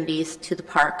existing amenities to the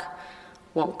park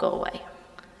won't go away.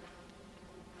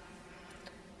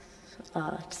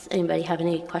 Does anybody have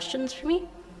any questions for me?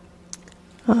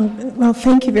 Well,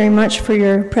 thank you very much for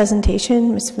your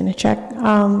presentation, Ms. Vinacek.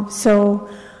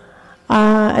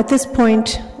 At this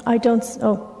point, are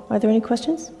there any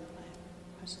questions?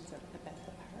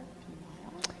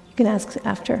 You can ask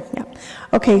after, yeah.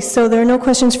 Okay, so there are no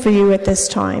questions for you at this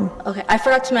time. Okay, I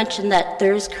forgot to mention that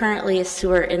there is currently a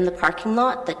sewer in the parking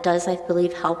lot that does, I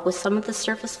believe, help with some of the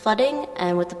surface flooding,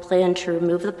 and with the plan to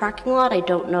remove the parking lot, I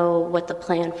don't know what the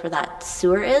plan for that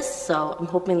sewer is, so I'm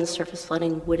hoping the surface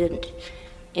flooding wouldn't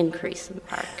increase in the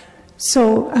park.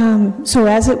 So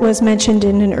as it was mentioned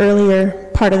in an earlier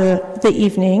part of the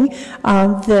evening,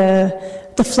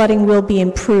 the flooding will be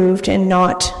improved and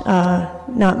not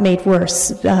made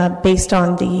worse based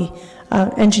on the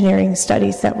engineering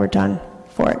studies that were done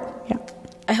for it. Yeah.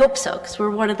 I hope so, because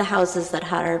we're one of the houses that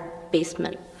had our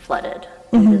basement flooded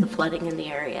due to the flooding in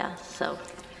the area. So,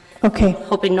 okay,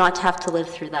 hoping not to have to live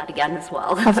through that again as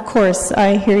well. Of course,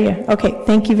 I hear you. Okay,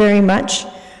 thank you very much.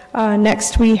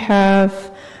 Next, we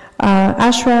have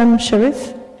Ashram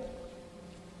Sharif,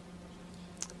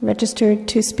 registered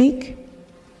to speak.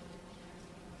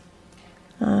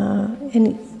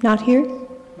 And not here?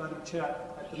 Madam Chair,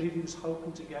 I believe he was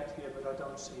hoping to get here, but I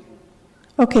don't see him.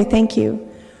 Okay, thank you.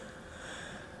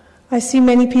 I see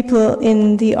many people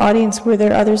in the audience. Were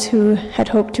there others who had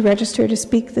hoped to register to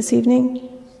speak this evening?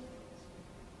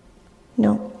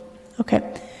 No? Okay,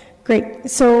 great.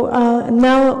 So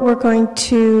now we're going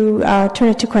to turn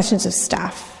it to questions of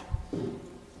staff.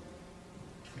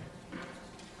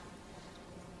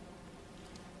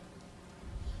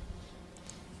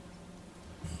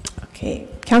 Okay,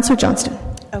 Councillor Johnston.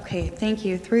 Okay, thank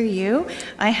you. Through you,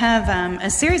 I have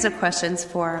a series of questions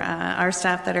for our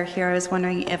staff that are here. I was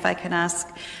wondering if I could ask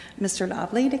Mr.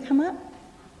 Lobley to come up.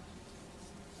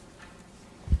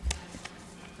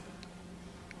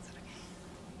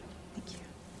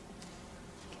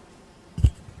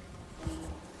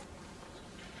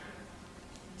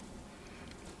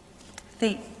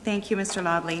 Thank you, Mr.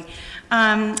 Lobley.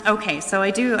 Okay, so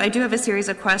I do have a series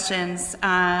of questions.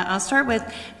 I'll start with,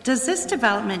 does this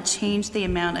development change the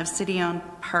amount of city-owned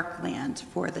parkland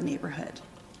for the neighborhood?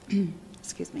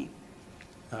 Excuse me.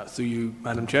 Through you,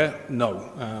 Madam Chair,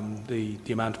 no. The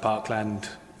amount of parkland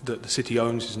that the city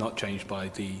owns is not changed by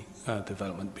the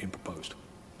development being proposed.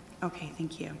 Okay,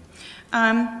 thank you.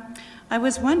 I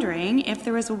was wondering if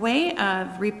there was a way of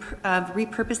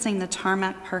repurposing the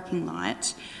tarmac parking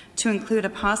lot to include a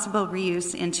possible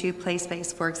reuse into play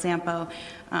space, for example,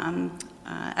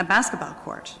 a basketball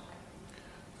court.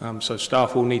 So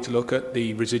staff will need to look at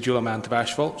the residual amount of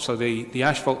asphalt. So the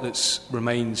asphalt that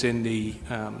remains in the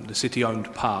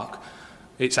city-owned park,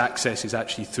 its access is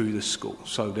actually through the school.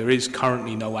 So there is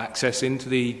currently no access into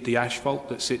the asphalt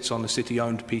that sits on the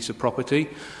city-owned piece of property.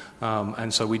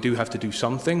 And so we do have to do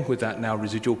something with that now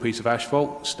residual piece of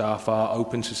asphalt. Staff are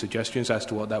open to suggestions as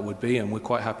to what that would be, and we're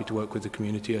quite happy to work with the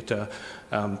community to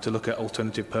look at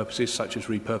alternative purposes, such as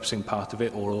repurposing part of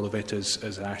it or all of it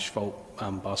as an asphalt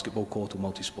basketball court or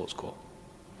multi-sports court.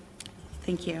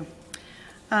 Thank you.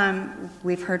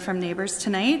 We've heard from neighbors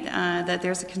tonight that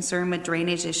there's a concern with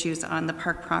drainage issues on the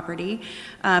park property,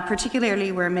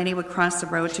 particularly where many would cross the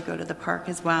road to go to the park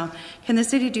as well. Can the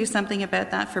city do something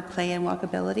about that for play and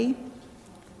walkability?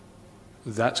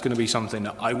 That's going to be something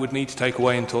that I would need to take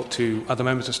away and talk to other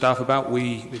members of staff about.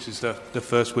 This is the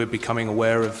first we're becoming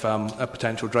aware of a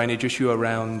potential drainage issue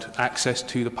around access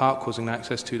to the park, causing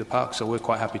access to the park, so we're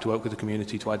quite happy to work with the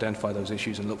community to identify those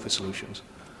issues and look for solutions.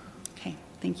 Okay,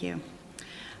 thank you.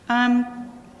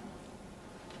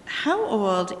 How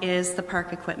old is the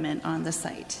park equipment on the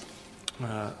site?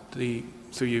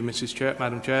 Through you,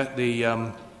 Madam Chair,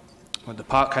 the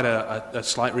park had a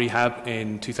slight rehab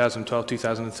in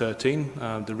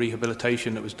 2012-2013. The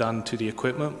rehabilitation that was done to the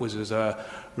equipment was as a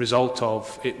result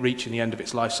of it reaching the end of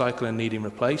its life cycle and needing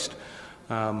replaced.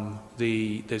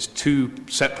 There's two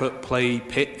separate play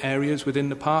pit areas within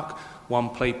the park. One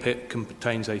play pit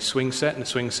contains a swing set, and the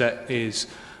swing set is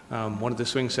one of the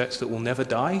swing sets that will never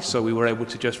die, so we were able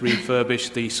to just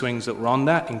refurbish the swings that were on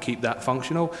that and keep that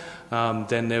functional.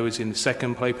 Then there was in the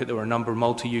second play pit, there were a number of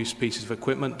multi-use pieces of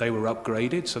equipment. They were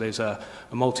upgraded, so there's a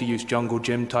multi-use jungle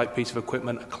gym type piece of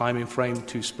equipment, a climbing frame,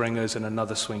 2 springers, and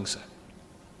another swing set.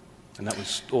 And that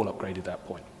was all upgraded at that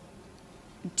point.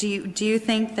 Do you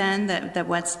think then that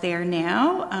what's there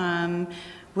now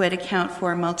would account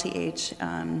for multi-age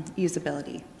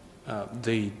usability?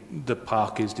 The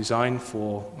park is designed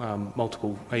for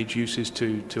multiple age uses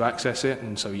to access it,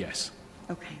 and so yes.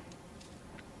 Okay.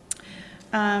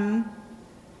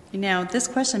 Now, this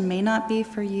question may not be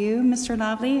for you, Mr.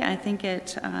 Lobley. I think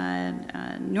it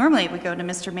normally it would go to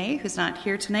Mr. May, who's not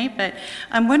here tonight, but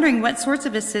I'm wondering what sorts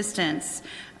of assistance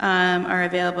are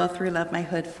available through Love My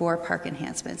Hood for park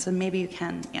enhancements, and maybe you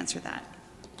can answer that.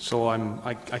 So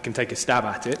I can take a stab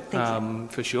at it,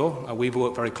 for sure. We've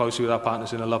worked very closely with our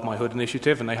partners in the Love My Hood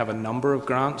initiative, and they have a number of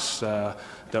grants that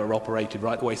are operated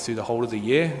right the way through the whole of the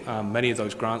year. Many of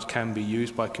those grants can be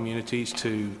used by communities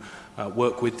to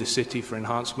work with the city for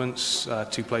enhancements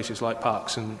to places like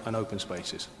parks and open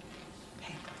spaces.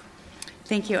 Okay.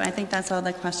 Thank you. I think that's all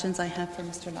the questions I have for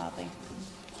Mr. Lobley.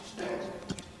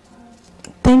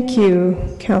 Thank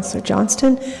you, Councillor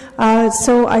Johnston.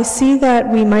 So I see that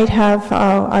we might have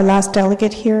our last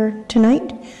delegate here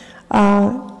tonight.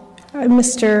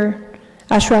 Mr.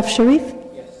 Ashraf Sharif?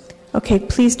 Yes. Okay,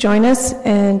 please join us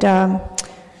and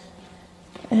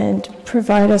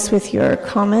provide us with your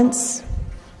comments.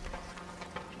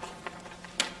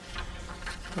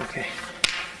 Okay.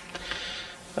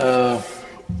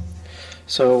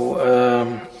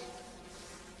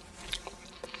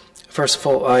 First of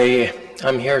all,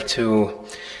 I'm here to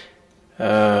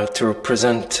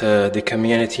present the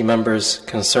community members'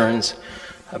 concerns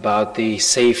about the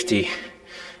safety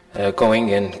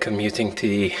going and commuting to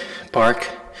the park,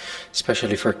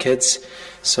 especially for kids.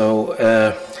 So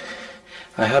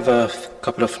I have a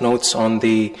couple of notes on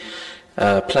the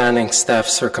planning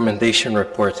staff's recommendation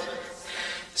report.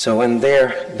 So in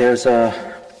there's a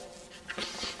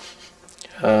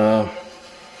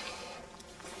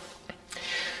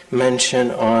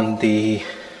mention on the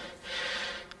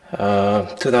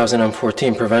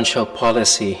 2014 provincial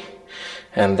policy,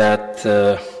 and that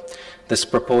this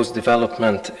proposed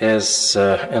development is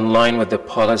in line with the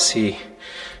policy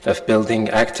of building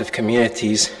active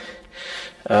communities.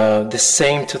 The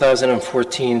same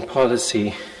 2014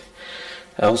 policy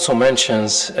also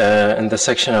mentions in the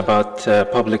section about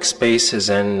public spaces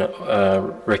and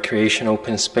recreation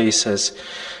open spaces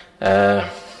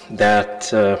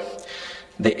that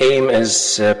the aim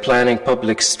is planning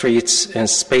public streets and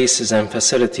spaces and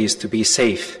facilities to be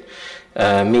safe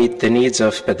meet the needs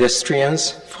of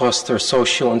pedestrians, foster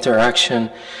social interaction,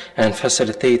 and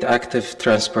facilitate active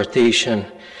transportation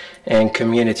and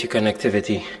community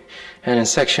connectivity. And in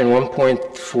section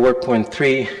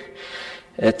 1.4.3,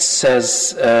 it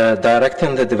says,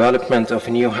 directing the development of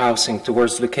new housing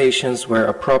towards locations where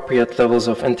appropriate levels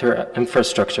of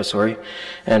infrastructure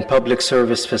and public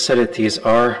service facilities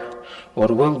are or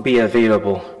will be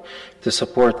available to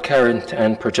support current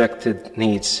and projected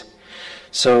needs.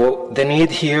 So the need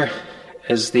here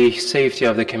is the safety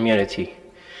of the community.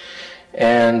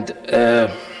 And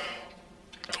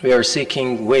we are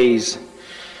seeking ways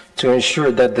to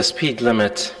ensure that the speed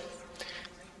limit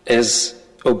is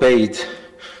obeyed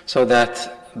so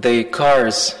that the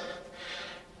cars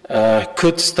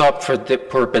could stop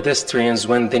for pedestrians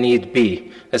when the need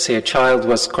be. Let's say a child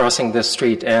was crossing the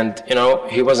street and,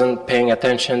 he wasn't paying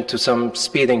attention to some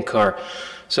speeding car.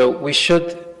 So we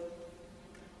should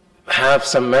have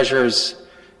some measures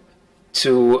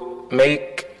to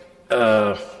make,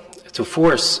 to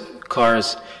force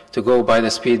cars to go by the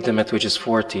speed limit, which is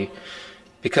 40,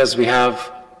 because we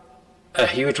have a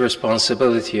huge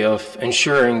responsibility of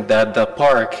ensuring that the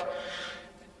park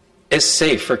is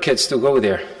safe for kids to go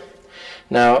there.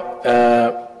 Now,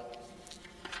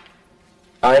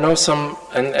 I know some,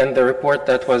 and the report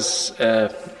that was,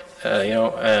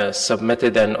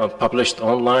 submitted and published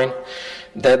online,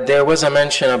 that there was a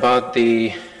mention about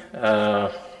the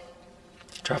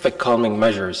traffic calming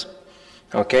measures.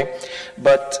 Okay,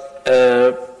 but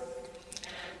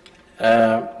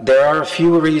there are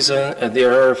few reasons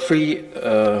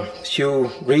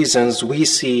we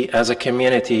see as a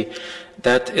community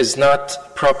that is not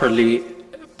properly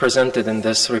presented in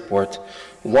this report.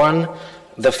 One,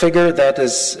 the figure that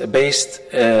is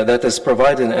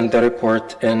provided in the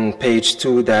report in page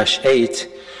 2-8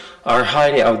 are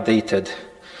highly outdated.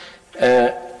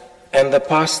 In the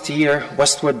past year,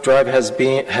 Westwood Drive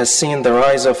has seen the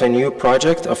rise of a new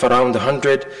project of around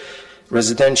 100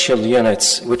 residential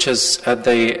units, which is at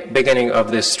the beginning of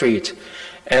the street.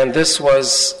 And this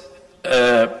was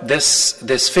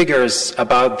this figures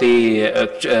about the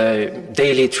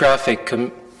daily traffic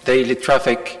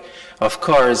of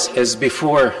cars is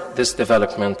before this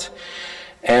development,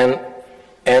 and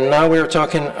now we're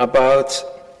talking about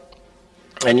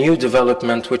a new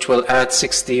development which will add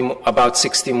about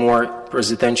 60 more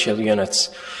residential units.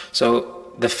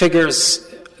 So the figures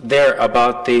there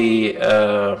about the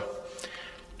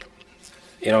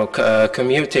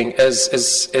commuting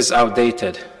is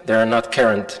outdated. They are not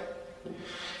current.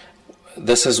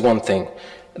 This is one thing.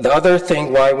 The other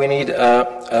thing why we need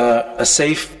a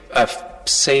safe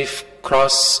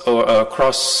cross or a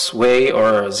crossway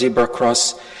or a zebra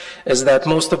cross is that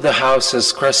most of the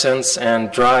houses, crescents and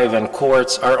drive and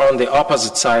courts are on the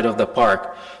opposite side of the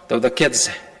park, though the kids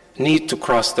need to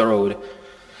cross the road.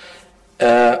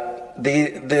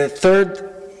 The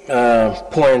third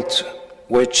point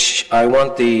which I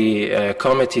want the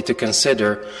committee to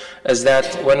consider is that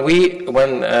when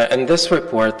in this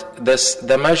report,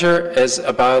 the measure is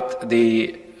about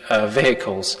the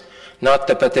vehicles, not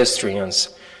the pedestrians.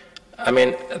 I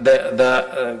mean,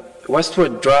 the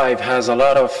Westwood Drive has a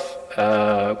lot of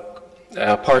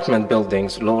apartment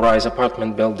buildings, low-rise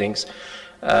apartment buildings,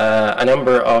 a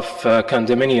number of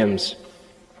condominiums,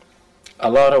 a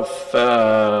lot of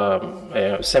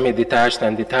semi-detached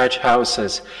and detached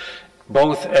houses,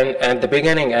 both at the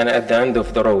beginning and at the end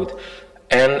of the road.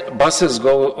 And buses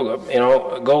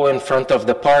go in front of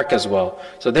the park as well.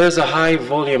 So there's a high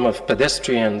volume of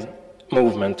pedestrian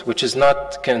movement, which is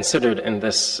not considered in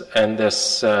this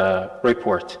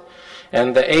report.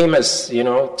 And the aim is,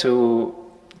 to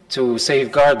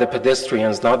safeguard the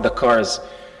pedestrians, not the cars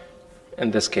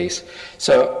in this case.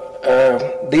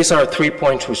 So these are 3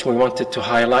 points which we wanted to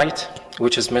highlight,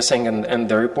 which is missing in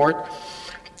the report.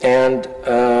 And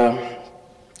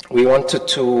we wanted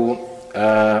to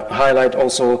highlight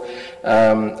also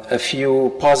a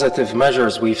few positive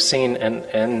measures we've seen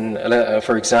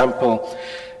for example,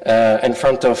 in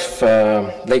front of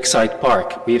Lakeside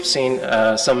Park. We've seen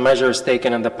some measures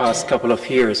taken in the past couple of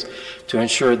years to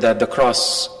ensure that the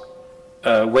cross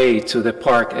way to the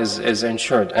park is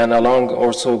ensured, and along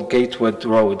also Gatewood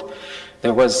Road.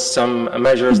 There was some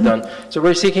measures done. So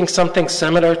we're seeking something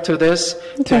similar to this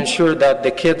to ensure that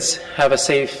the kids have a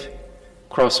safe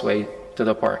crossway to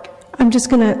the park. I'm just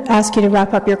going to ask you to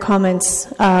wrap up your comments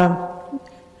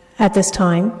at this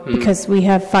time, because we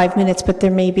have 5 minutes, but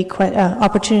there may be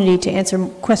opportunity to answer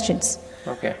questions.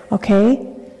 Okay. Okay?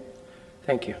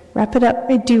 Thank you. Wrap it up.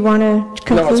 Do you want to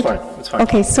conclude? No, it's fine. It's fine.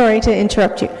 Okay, sorry to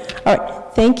interrupt you. All right,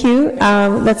 thank you.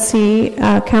 Let's see,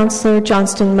 Councillor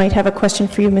Johnston might have a question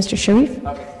for you, Mr. Sharif.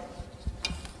 Okay.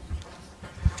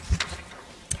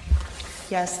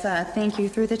 Yes, thank you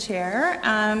through the chair.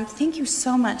 Thank you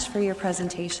so much for your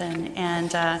presentation.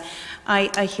 And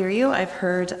I hear you. I've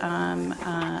heard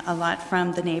a lot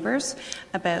from the neighbors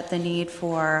about the need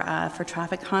for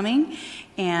traffic calming.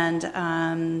 And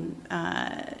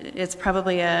it's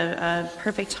probably a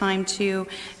perfect time to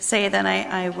say that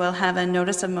I will have a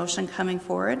notice of motion coming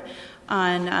forward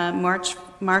on March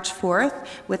 4th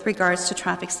with regards to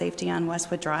traffic safety on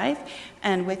Westwood Drive.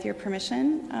 And with your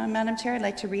permission, Madam Chair, I'd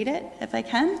like to read it if I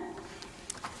can.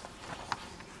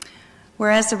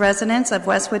 Whereas the residents of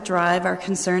Westwood Drive are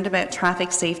concerned about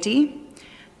traffic safety,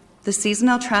 that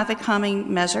seasonal traffic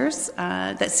calming measures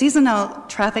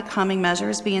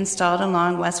be installed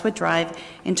along Westwood Drive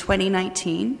in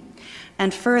 2019.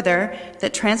 And further,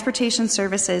 that Transportation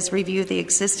Services review the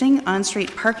existing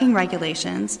on-street parking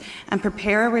regulations and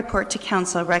prepare a report to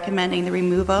Council recommending the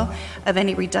removal of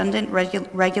any redundant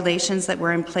regulations that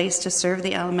were in place to serve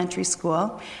the elementary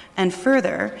school. And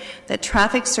further, that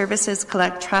Traffic Services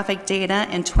collect traffic data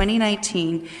in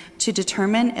 2019 to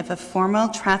determine if a formal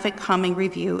traffic calming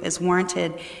review is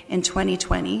warranted in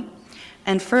 2020.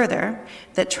 And further,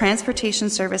 that Transportation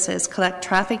Services collect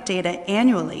traffic data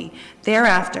annually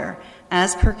thereafter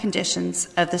as per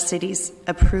conditions of the city's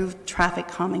approved traffic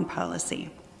calming policy.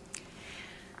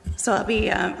 So I'll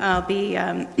be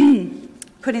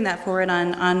putting that forward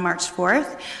on March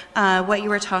 4th. What you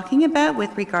were talking about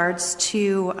with regards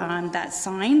to that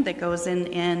sign that goes in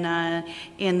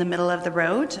the middle of the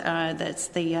road, that's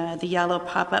the yellow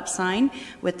pop-up sign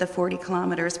with the 40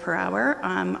 kilometers per hour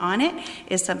on it,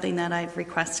 is something that I've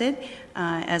requested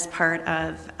as part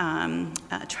of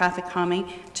traffic calming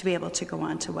to be able to go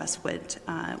on to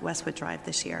Westwood Drive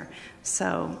this year.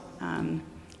 So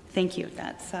thank you.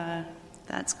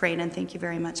 That's great, and thank you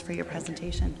very much for your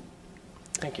presentation.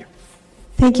 Thank you.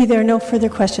 Thank you. There are no further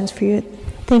questions for you.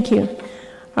 Thank you.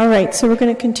 All right, so we're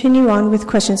going to continue on with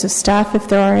questions of staff if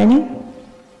there are any.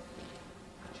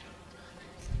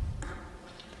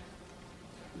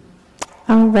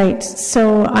 All right,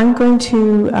 so I'm going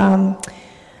to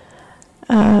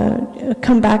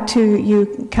come back to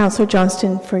you, Councillor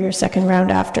Johnston, for your second round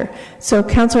after. So,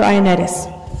 Councillor Ioannidis.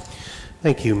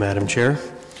 Thank you, Madam Chair.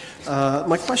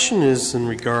 My question is in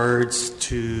regards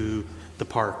to the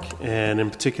park, and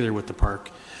in particular with the park.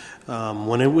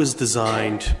 When it was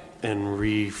designed and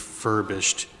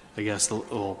refurbished, I guess,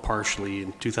 partially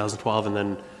in 2012 and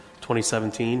then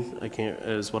 2017,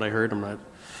 is what I heard. I'm not.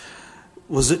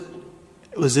 Was it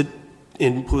those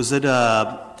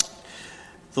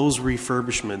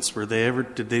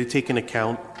refurbishments? Did they take an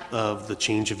account of the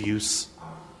change of use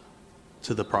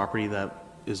to the property that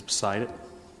is beside it,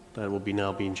 that will be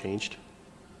now being changed?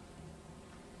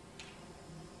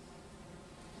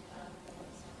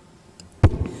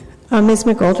 Ms.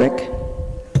 McGoldrick.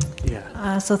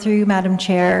 Yeah. So through you, Madam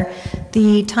Chair,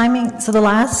 the timing, so the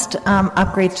last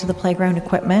upgrades to the playground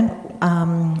equipment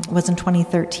was in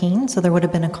 2013, so there would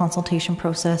have been a consultation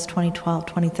process 2012,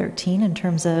 2013 in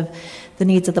terms of the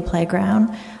needs of the playground.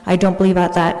 I don't believe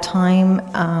at that time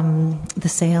the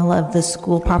sale of the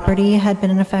school property had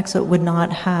been in effect, so it would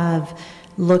not have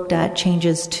looked at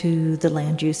changes to the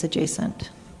land use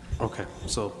adjacent. Okay,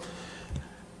 so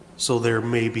there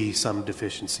may be some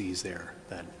deficiencies there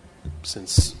then,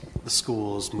 since the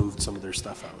schools moved some of their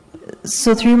stuff out.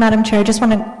 So through you, Madam Chair, I just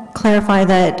want to clarify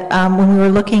that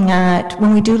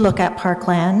when we do look at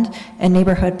parkland and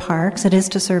neighborhood parks, it is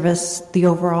to service the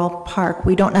overall park.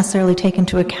 We don't necessarily take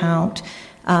into account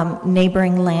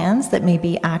neighboring lands that may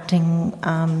be acting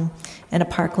in a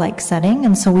park-like setting,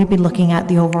 and so we'd be looking at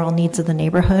the overall needs of the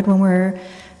neighborhood when we're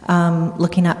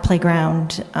looking at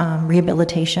playground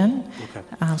rehabilitation. Okay.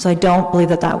 So I don't believe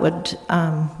that would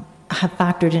have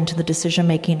factored into the decision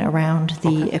making around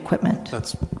the equipment.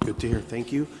 That's good to hear.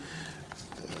 Thank you.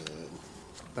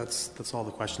 That's all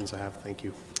the questions I have. Thank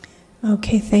you.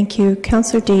 Okay, thank you.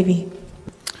 Councillor Davey.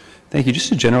 Thank you.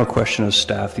 Just a general question of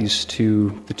staff.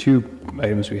 The two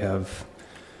items we have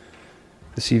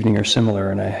this evening are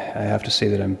similar, and I have to say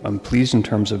that I'm pleased in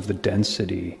terms of the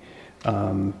density.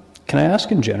 Can I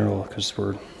ask in general, because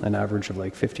we're an average of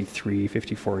like 53,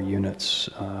 54 units,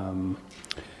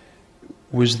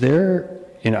 was there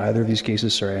in either of these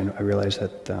cases, sorry, I realize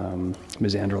that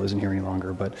Ms. Anderl isn't here any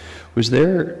longer, but was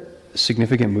there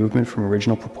significant movement from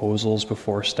original proposals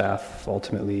before staff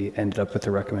ultimately ended up with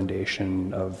the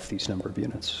recommendation of these number of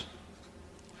units?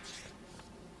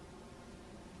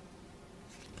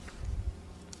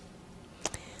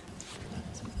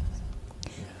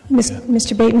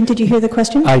 Mr. Bateman, did you hear the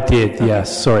question? I did,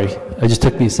 yes. Sorry. It just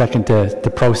took me a second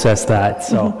to process that.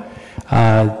 So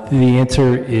the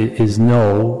answer is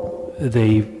no.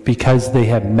 Because they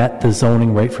have met the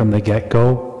zoning right from the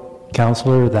get-go,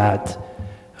 Councillor, that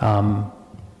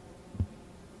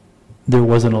there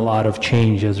wasn't a lot of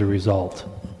change as a result,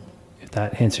 if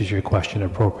that answers your question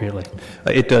appropriately.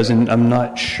 It does, and I'm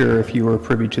not sure if you were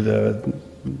privy to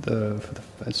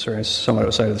sorry, somewhat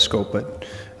outside of the scope, but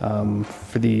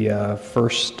for the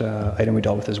first item we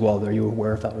dealt with as well, are you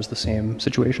aware if that was the same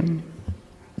situation?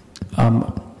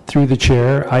 Through the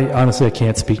chair, I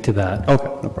can't speak to that. Okay,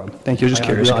 no problem. Thank you. Just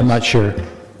curious. I'm not sure.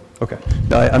 Okay.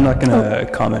 No, I'm not going to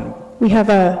comment. We have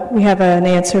an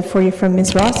answer for you from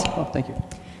Ms. Ross. Oh, thank you.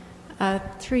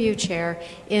 Through you, Chair.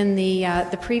 In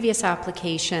the previous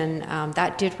application,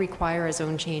 that did require a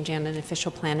zone change and an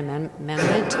official plan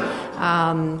amendment.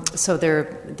 So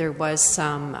there was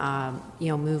some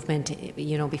movement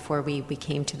before we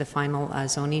came to the final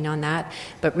zoning on that.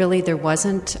 But really, there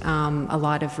wasn't a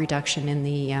lot of reduction in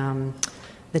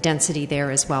the density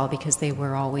there as well, because they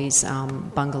were always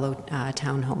bungalow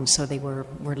townhomes, so they were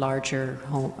larger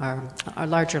a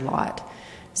larger lot.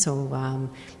 So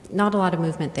not a lot of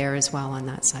movement there as well on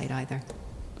that site either.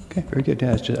 Okay, very good.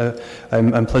 Yeah, it's just,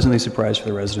 I'm pleasantly surprised for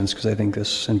the residents, because I think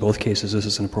this, in both cases, this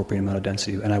is an appropriate amount of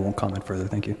density, and I won't comment further.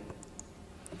 Thank you.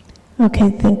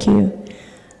 Okay, thank you.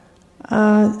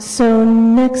 So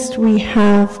next we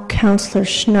have Councillor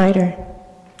Schneider.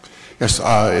 Yes,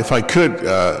 if I could,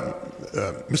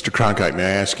 Mr. Cronkite, may I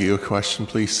ask you a question,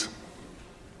 please?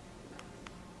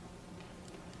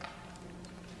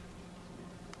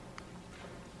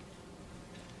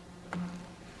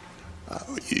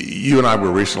 You and I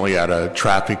were recently at a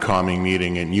traffic calming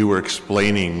meeting, and you were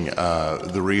explaining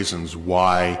the reasons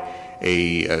why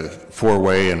a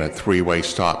four-way and a three-way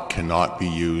stop cannot be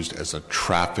used as a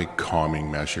traffic calming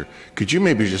measure. Could you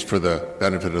maybe, just for the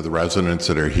benefit of the residents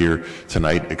that are here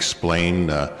tonight, explain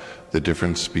the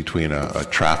difference between a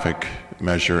traffic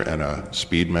measure and a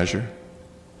speed measure?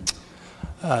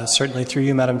 Certainly, through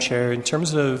you, Madam Chair. In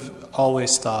terms of all-way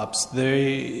stops,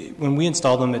 when we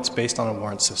install them, it's based on a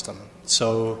warrant system.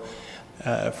 So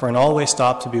for an all-way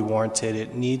stop to be warranted,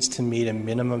 it needs to meet a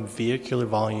minimum vehicular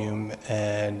volume,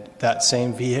 and that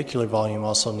same vehicular volume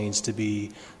also needs to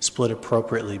be split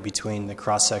appropriately between the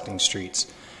cross-secting streets.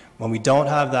 When we don't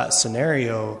have that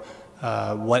scenario,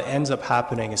 what ends up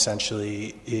happening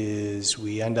essentially is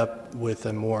we end up with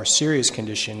a more serious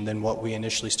condition than what we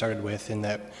initially started with, in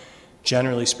that,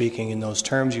 generally speaking, in those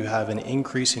terms, you have an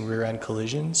increase in rear-end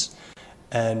collisions,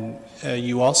 and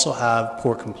you also have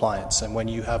poor compliance. And when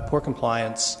you have poor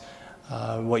compliance,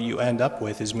 what you end up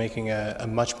with is making a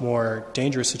much more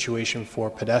dangerous situation for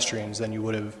pedestrians than you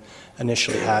would have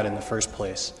initially had in the first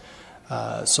place.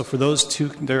 So for those two,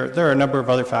 there are a number of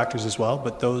other factors as well,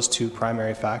 but those two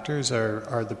primary factors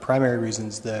are the primary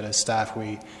reasons that as staff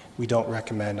we don't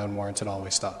recommend unwarranted all-way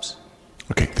stops.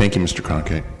 Okay, thank you, Mr.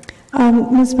 Cronkite.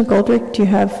 Ms. McGoldrick, do you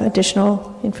have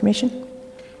additional information?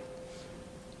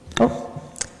 Oh,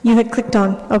 you had clicked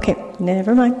on. Okay,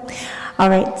 never mind. All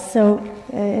right, so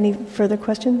any further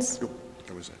questions? Nope,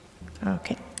 that was it.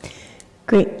 Okay,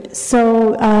 great.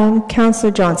 So,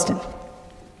 Councillor Johnston.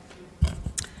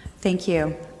 Thank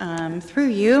you. Through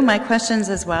you, my questions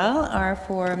as well are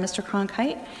for Mr.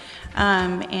 Cronkite.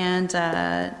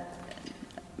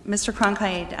 Mr.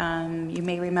 Cronkite, you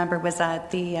may remember, was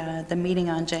at the meeting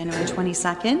on January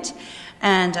 22nd,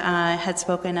 and had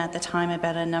spoken at the time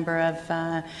about a number of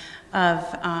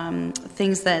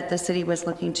things that the city was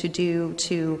looking to do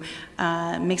to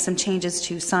make some changes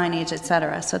to signage,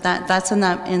 etc. So that's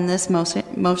in this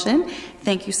motion.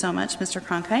 Thank you so much, Mr.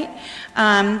 Cronkite.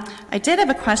 I did have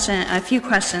a few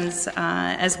questions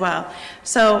as well.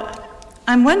 So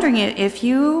I'm wondering if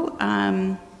you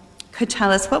could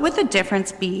tell us what would the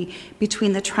difference be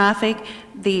between the traffic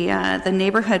the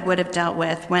neighborhood would have dealt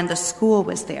with when the school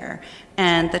was there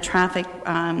and the traffic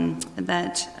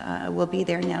that will be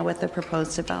there now with the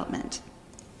proposed development.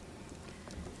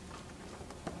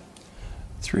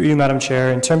 Through you, Madam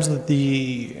Chair, in terms of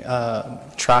the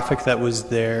traffic that was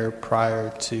there prior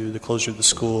to the closure of the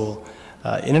school,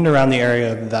 in and around the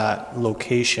area of that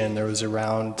location, there was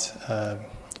around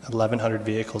 1,100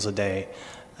 vehicles a day.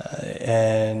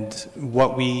 And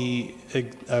what we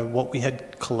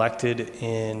had collected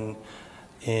in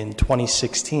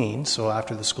 2016, so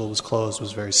after the school was closed,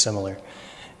 was very similar.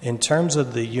 In terms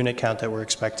of the unit count that we're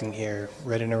expecting here,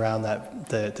 right in around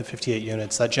the 58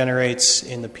 units, that generates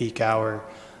in the peak hour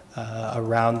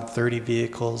around 30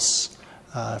 vehicles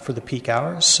for the peak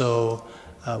hour. So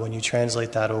when you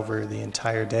translate that over the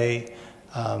entire day,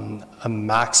 a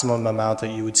maximum amount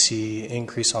that you would see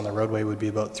increase on the roadway would be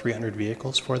about 300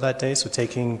 vehicles for that day. So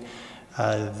taking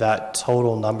that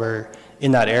total number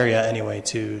in that area anyway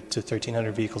to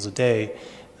 1,300 vehicles a day,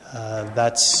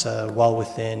 that's well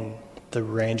within the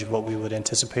range of what we would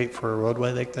anticipate for a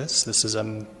roadway like this. This is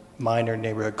a minor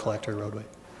neighborhood collector roadway.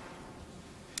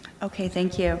 Okay,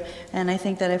 thank you. And I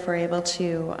think that if we're able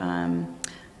to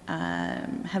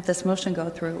have this motion go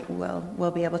through,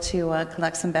 we'll be able to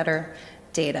collect some better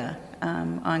data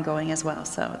ongoing as well.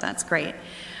 So that's great.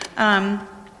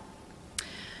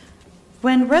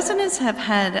 When residents have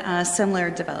had similar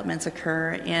developments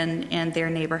occur in their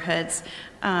neighborhoods,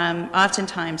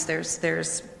 oftentimes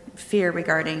there's fear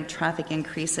regarding traffic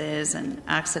increases and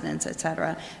accidents,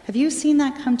 etc. Have you seen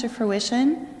that come to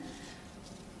fruition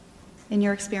in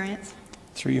your experience?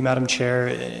 Through you, Madam Chair,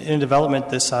 in a development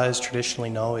this size, traditionally,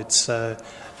 no. It's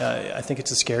I think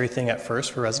it's a scary thing at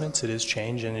first for residents. It is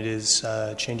change, and it is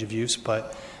change of use,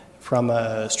 but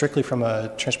strictly from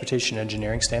a transportation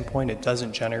engineering standpoint, it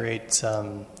doesn't generate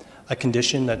a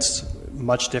condition that's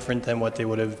much different than what they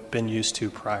would have been used to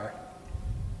prior.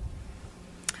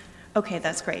 Okay,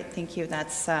 that's great. Thank you.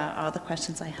 That's all the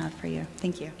questions I have for you.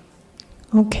 Thank you.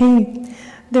 Okay.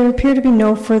 There appear to be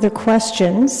no further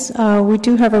questions. We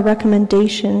do have a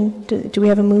recommendation. Do we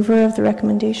have a mover of the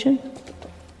recommendation?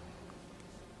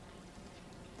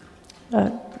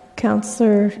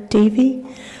 Councillor Davey.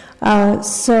 Now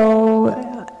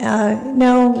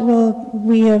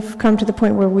we have come to the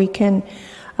point where we can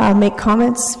make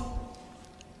comments. Are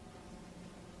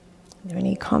there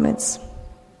any comments?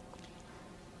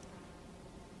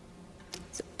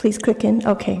 Please click in.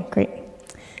 Okay, great.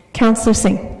 Councillor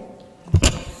Singh.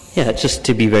 Yeah, just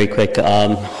to be very quick,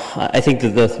 I think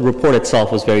that the report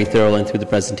itself was very thorough, and through the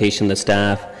presentation the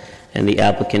staff and the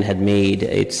applicant had made,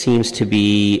 it seems to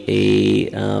be a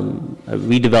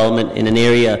redevelopment in an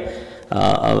area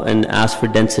and ask for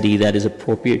density that is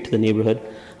appropriate to the neighborhood,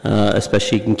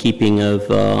 especially in keeping of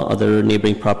other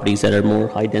neighboring properties that are more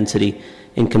high density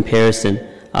in comparison.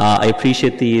 I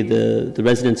appreciate the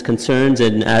residents' concerns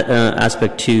and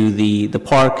aspect to the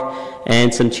park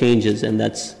and some changes, and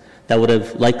that would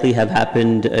have likely have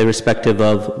happened irrespective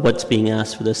of what's being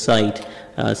asked for the site.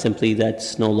 Simply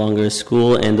that's no longer a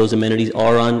school, and those amenities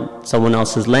are on someone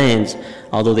else's lands,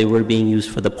 although they were being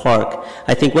used for the park.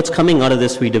 I think what's coming out of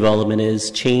this redevelopment is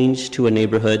change to a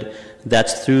neighborhood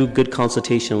that's through good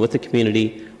consultation with the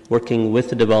community, working with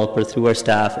the developer through our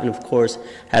staff, and of course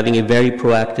having a very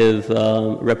proactive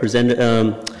a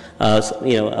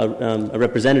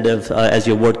representative as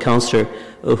your ward councillor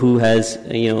who has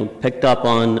picked up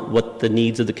on what the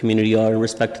needs of the community are in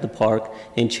respect to the park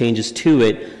and changes to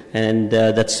it, and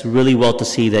that's really well to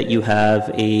see that you have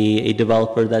a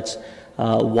developer that's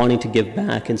wanting to give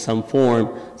back in some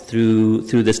form through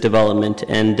this development,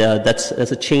 and that's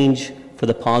a change for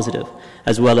the positive.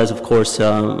 As well as, of course,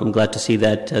 I'm glad to see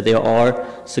that there are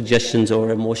suggestions or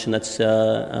a motion that's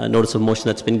notice of motion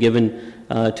that's been given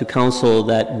to council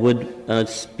that would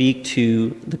speak to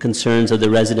the concerns of the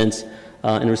residents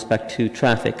in respect to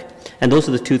traffic. And those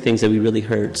are the two things that we really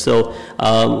heard. So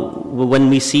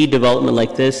when we see development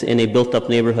like this in a built-up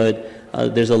neighborhood,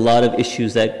 there's a lot of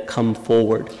issues that come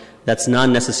forward. That's not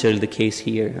necessarily the case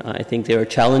here. I think there are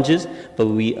challenges, but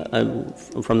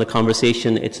from the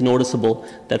conversation, it's noticeable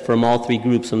that from all three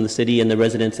groups, from the city and the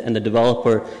residents and the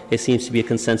developer, it seems to be a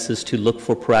consensus to look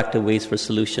for proactive ways for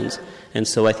solutions. And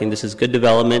so I think this is good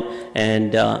development,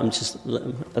 and I'm just,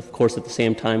 of course, at the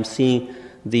same time, seeing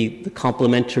the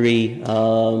complementary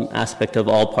aspect of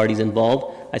all parties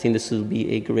involved. I think this will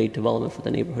be a great development for the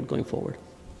neighborhood going forward.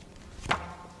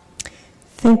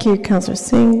 Thank you, Councillor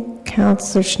Singh.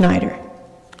 Councillor Schneider.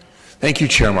 Thank you,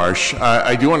 Chair Marsh.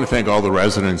 I do want to thank all the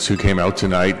residents who came out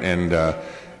tonight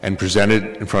and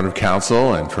presented in front of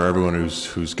council, and for everyone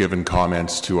who's given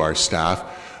comments to our staff.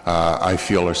 I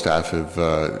feel our staff have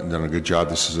done a good job.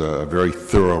 This is a very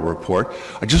thorough report.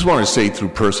 I just want to say, through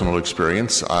personal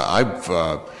experience, I've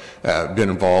been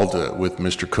involved with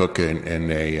Mr. Cook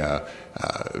in a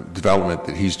development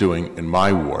that he's doing in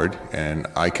my ward, and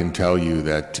I can tell you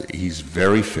that he's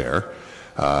very fair.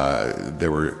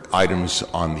 There were items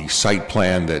on the site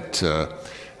plan that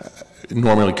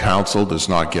normally council does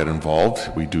not get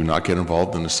involved. We do not get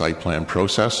involved in the site plan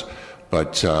process,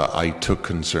 but I took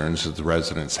concerns that the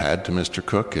residents had to Mr.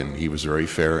 Cook, and he was very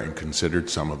fair and considered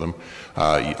some of them.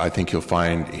 I think you'll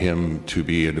find him to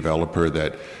be a developer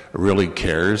that really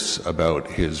cares about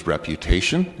his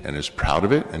reputation and is proud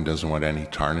of it and doesn't want any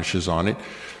tarnishes on it.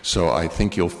 So I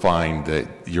think you'll find that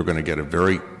you're going to get a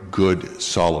very good,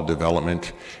 solid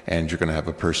development, and you're going to have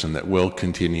a person that will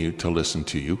continue to listen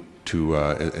to you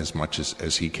as much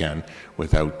as he can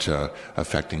without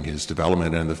affecting his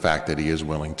development. And the fact that he is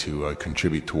willing to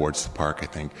contribute towards the park, I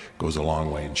think, goes a long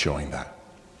way in showing that.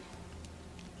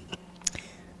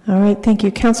 All right, thank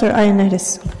you. Councillor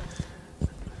Ioannidis.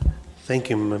 Thank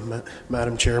you,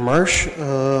 Madam Chair Marsh.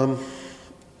 The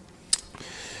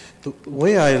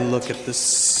way I look at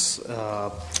this,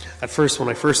 at first, when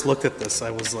I first looked at this,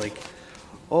 I was like,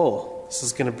 oh, this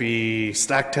is going to be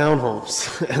stacked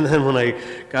townhomes. And then when I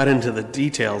got into the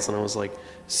details and I was like,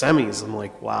 semis, I'm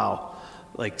like, wow.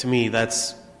 Like, to me,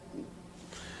 that's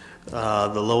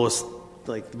the lowest,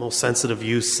 like the most sensitive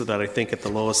use that I think at the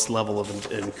lowest level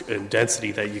of in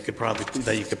density that you could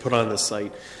put on this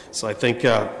site. So I think,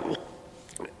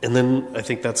 and then I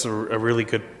think that's a really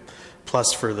good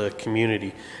plus for the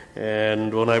community.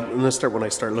 And when I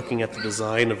start looking at the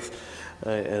design of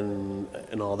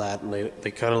and all that, and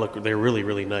they kind of they're really,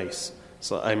 really nice.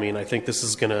 So I mean, I think this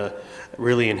is going to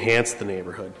really enhance the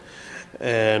neighborhood.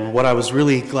 And what I was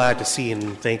really glad to see,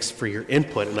 and thanks for your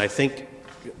input, and I think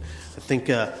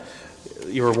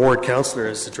your ward councillor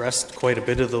has addressed quite a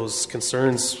bit of those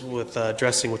concerns with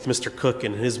addressing with Mr. Cook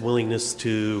and his willingness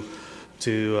to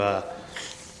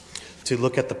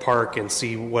look at the park and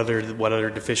see what other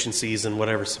deficiencies and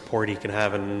whatever support he can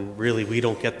have. And really, we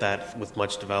don't get that with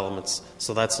much developments.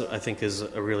 So that's, I think, is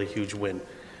a really huge win.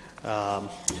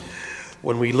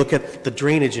 When we look at the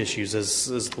drainage issues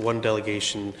as one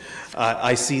delegation,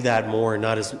 I see that more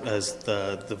not as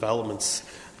the developments,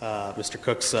 Mr.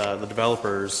 Cook's, the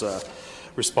developer's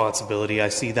responsibility. I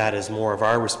see that as more of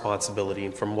our responsibility.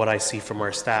 And from what I see from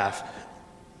our staff,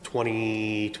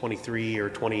 2023 or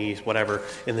 20 whatever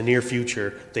in the near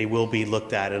future, they will be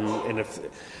looked at. And if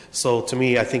so, to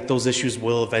me, I think those issues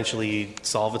will eventually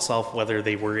solve itself, whether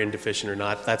they were indeficient or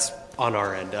not. That's on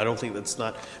our end. I don't think that's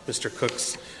not Mr.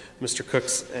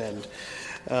 Cook's end.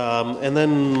 And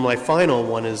then my final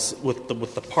one is with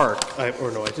the park. I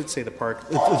did say the park.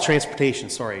 The transportation.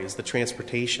 Sorry, is the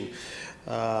transportation.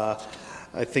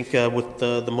 I think with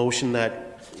the motion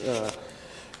that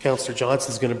Councillor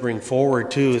Johnson is going to bring forward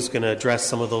too is going to address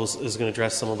some of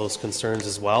those concerns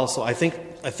as well. So I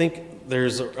think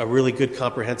there's a really good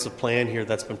comprehensive plan here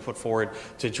that's been put forward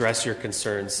to address your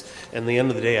concerns. And at the end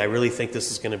of the day, I really think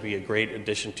this is going to be a great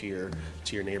addition to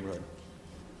your neighborhood.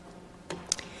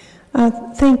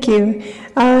 Thank you.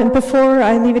 Before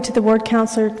I leave it to the ward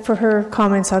councillor for her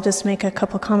comments, I'll just make a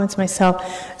couple comments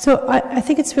myself. So I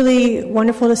think it's really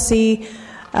wonderful to see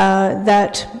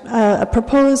that a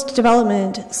proposed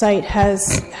development site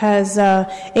has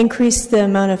increased the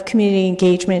amount of community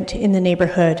engagement in the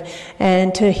neighborhood,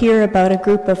 and to hear about a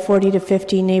group of 40 to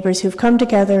 50 neighbors who've come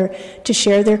together to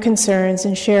share their concerns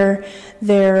and share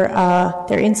their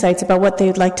insights about what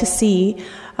they'd like to see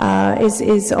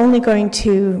is only going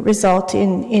to result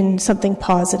in something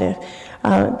positive.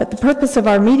 But the purpose of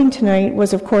our meeting tonight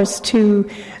was, of course, to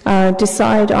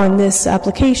decide on this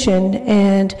application,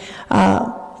 and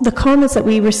the comments that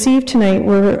we received tonight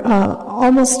were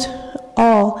almost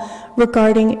all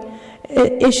regarding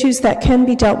issues that can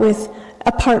be dealt with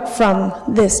apart from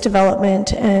this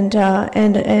development, and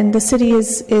the city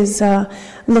is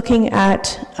looking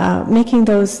at making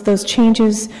those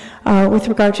changes with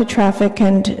regard to traffic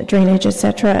and drainage,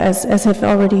 etc., as have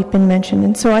already been mentioned.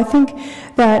 And so I think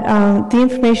that the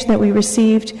information that we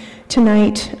received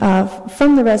tonight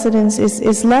from the residents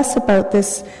is less about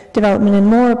this development and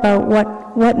more about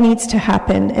what needs to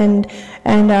happen, and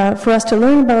for us to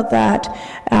learn about that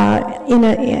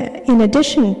in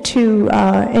addition to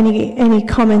any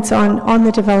comments on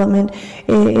the development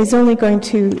is only going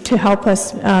to help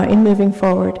us in moving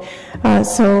forward.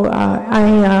 So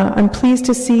I'm pleased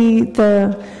to see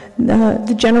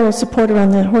the general support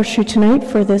around the horseshoe tonight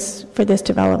for this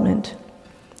development.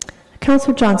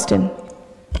 Councillor Johnston.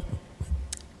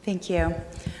 Thank you.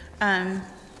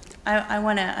 I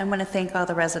want to thank all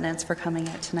the residents for coming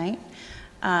out tonight.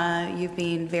 You've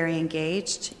been very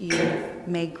engaged. You've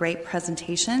made great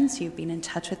presentations. You've been in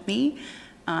touch with me.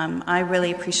 I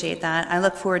really appreciate that. I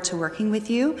look forward to working with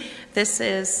you. This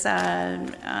is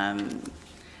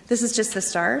just the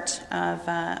start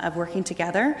of working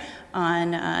together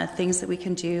on things that we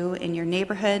can do in your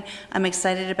neighborhood. I'm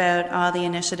excited about all the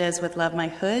initiatives with Love My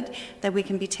Hood that we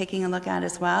can be taking a look at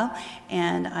as well,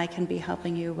 and I can be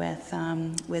helping you with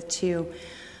too.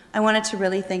 I wanted to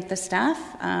really thank the staff.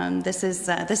 This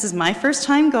is my first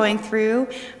time going through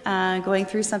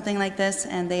something like this,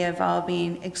 and they have all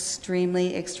been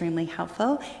extremely, extremely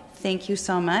helpful. Thank you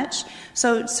so much.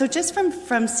 So just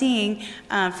from seeing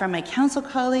from my council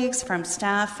colleagues, from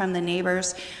staff, from the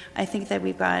neighbors, I think that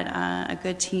we've got a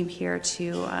good team here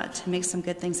to make some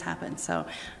good things happen. So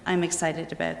I'm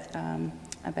excited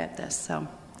about this. So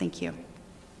thank you.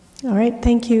 All right,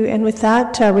 thank you. And with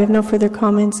that, we have no further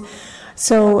comments.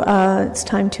 So it's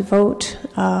time to vote.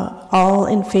 All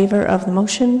in favor of the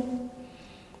motion?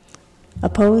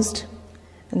 Opposed?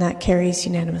 And that carries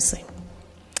unanimously.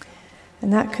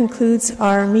 And that concludes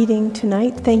our meeting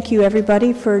tonight. Thank you,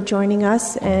 everybody, for joining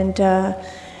us, and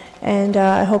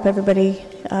I hope everybody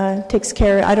takes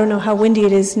care. I don't know how windy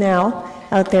it is now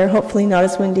out there. Hopefully not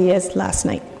as windy as last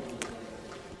night.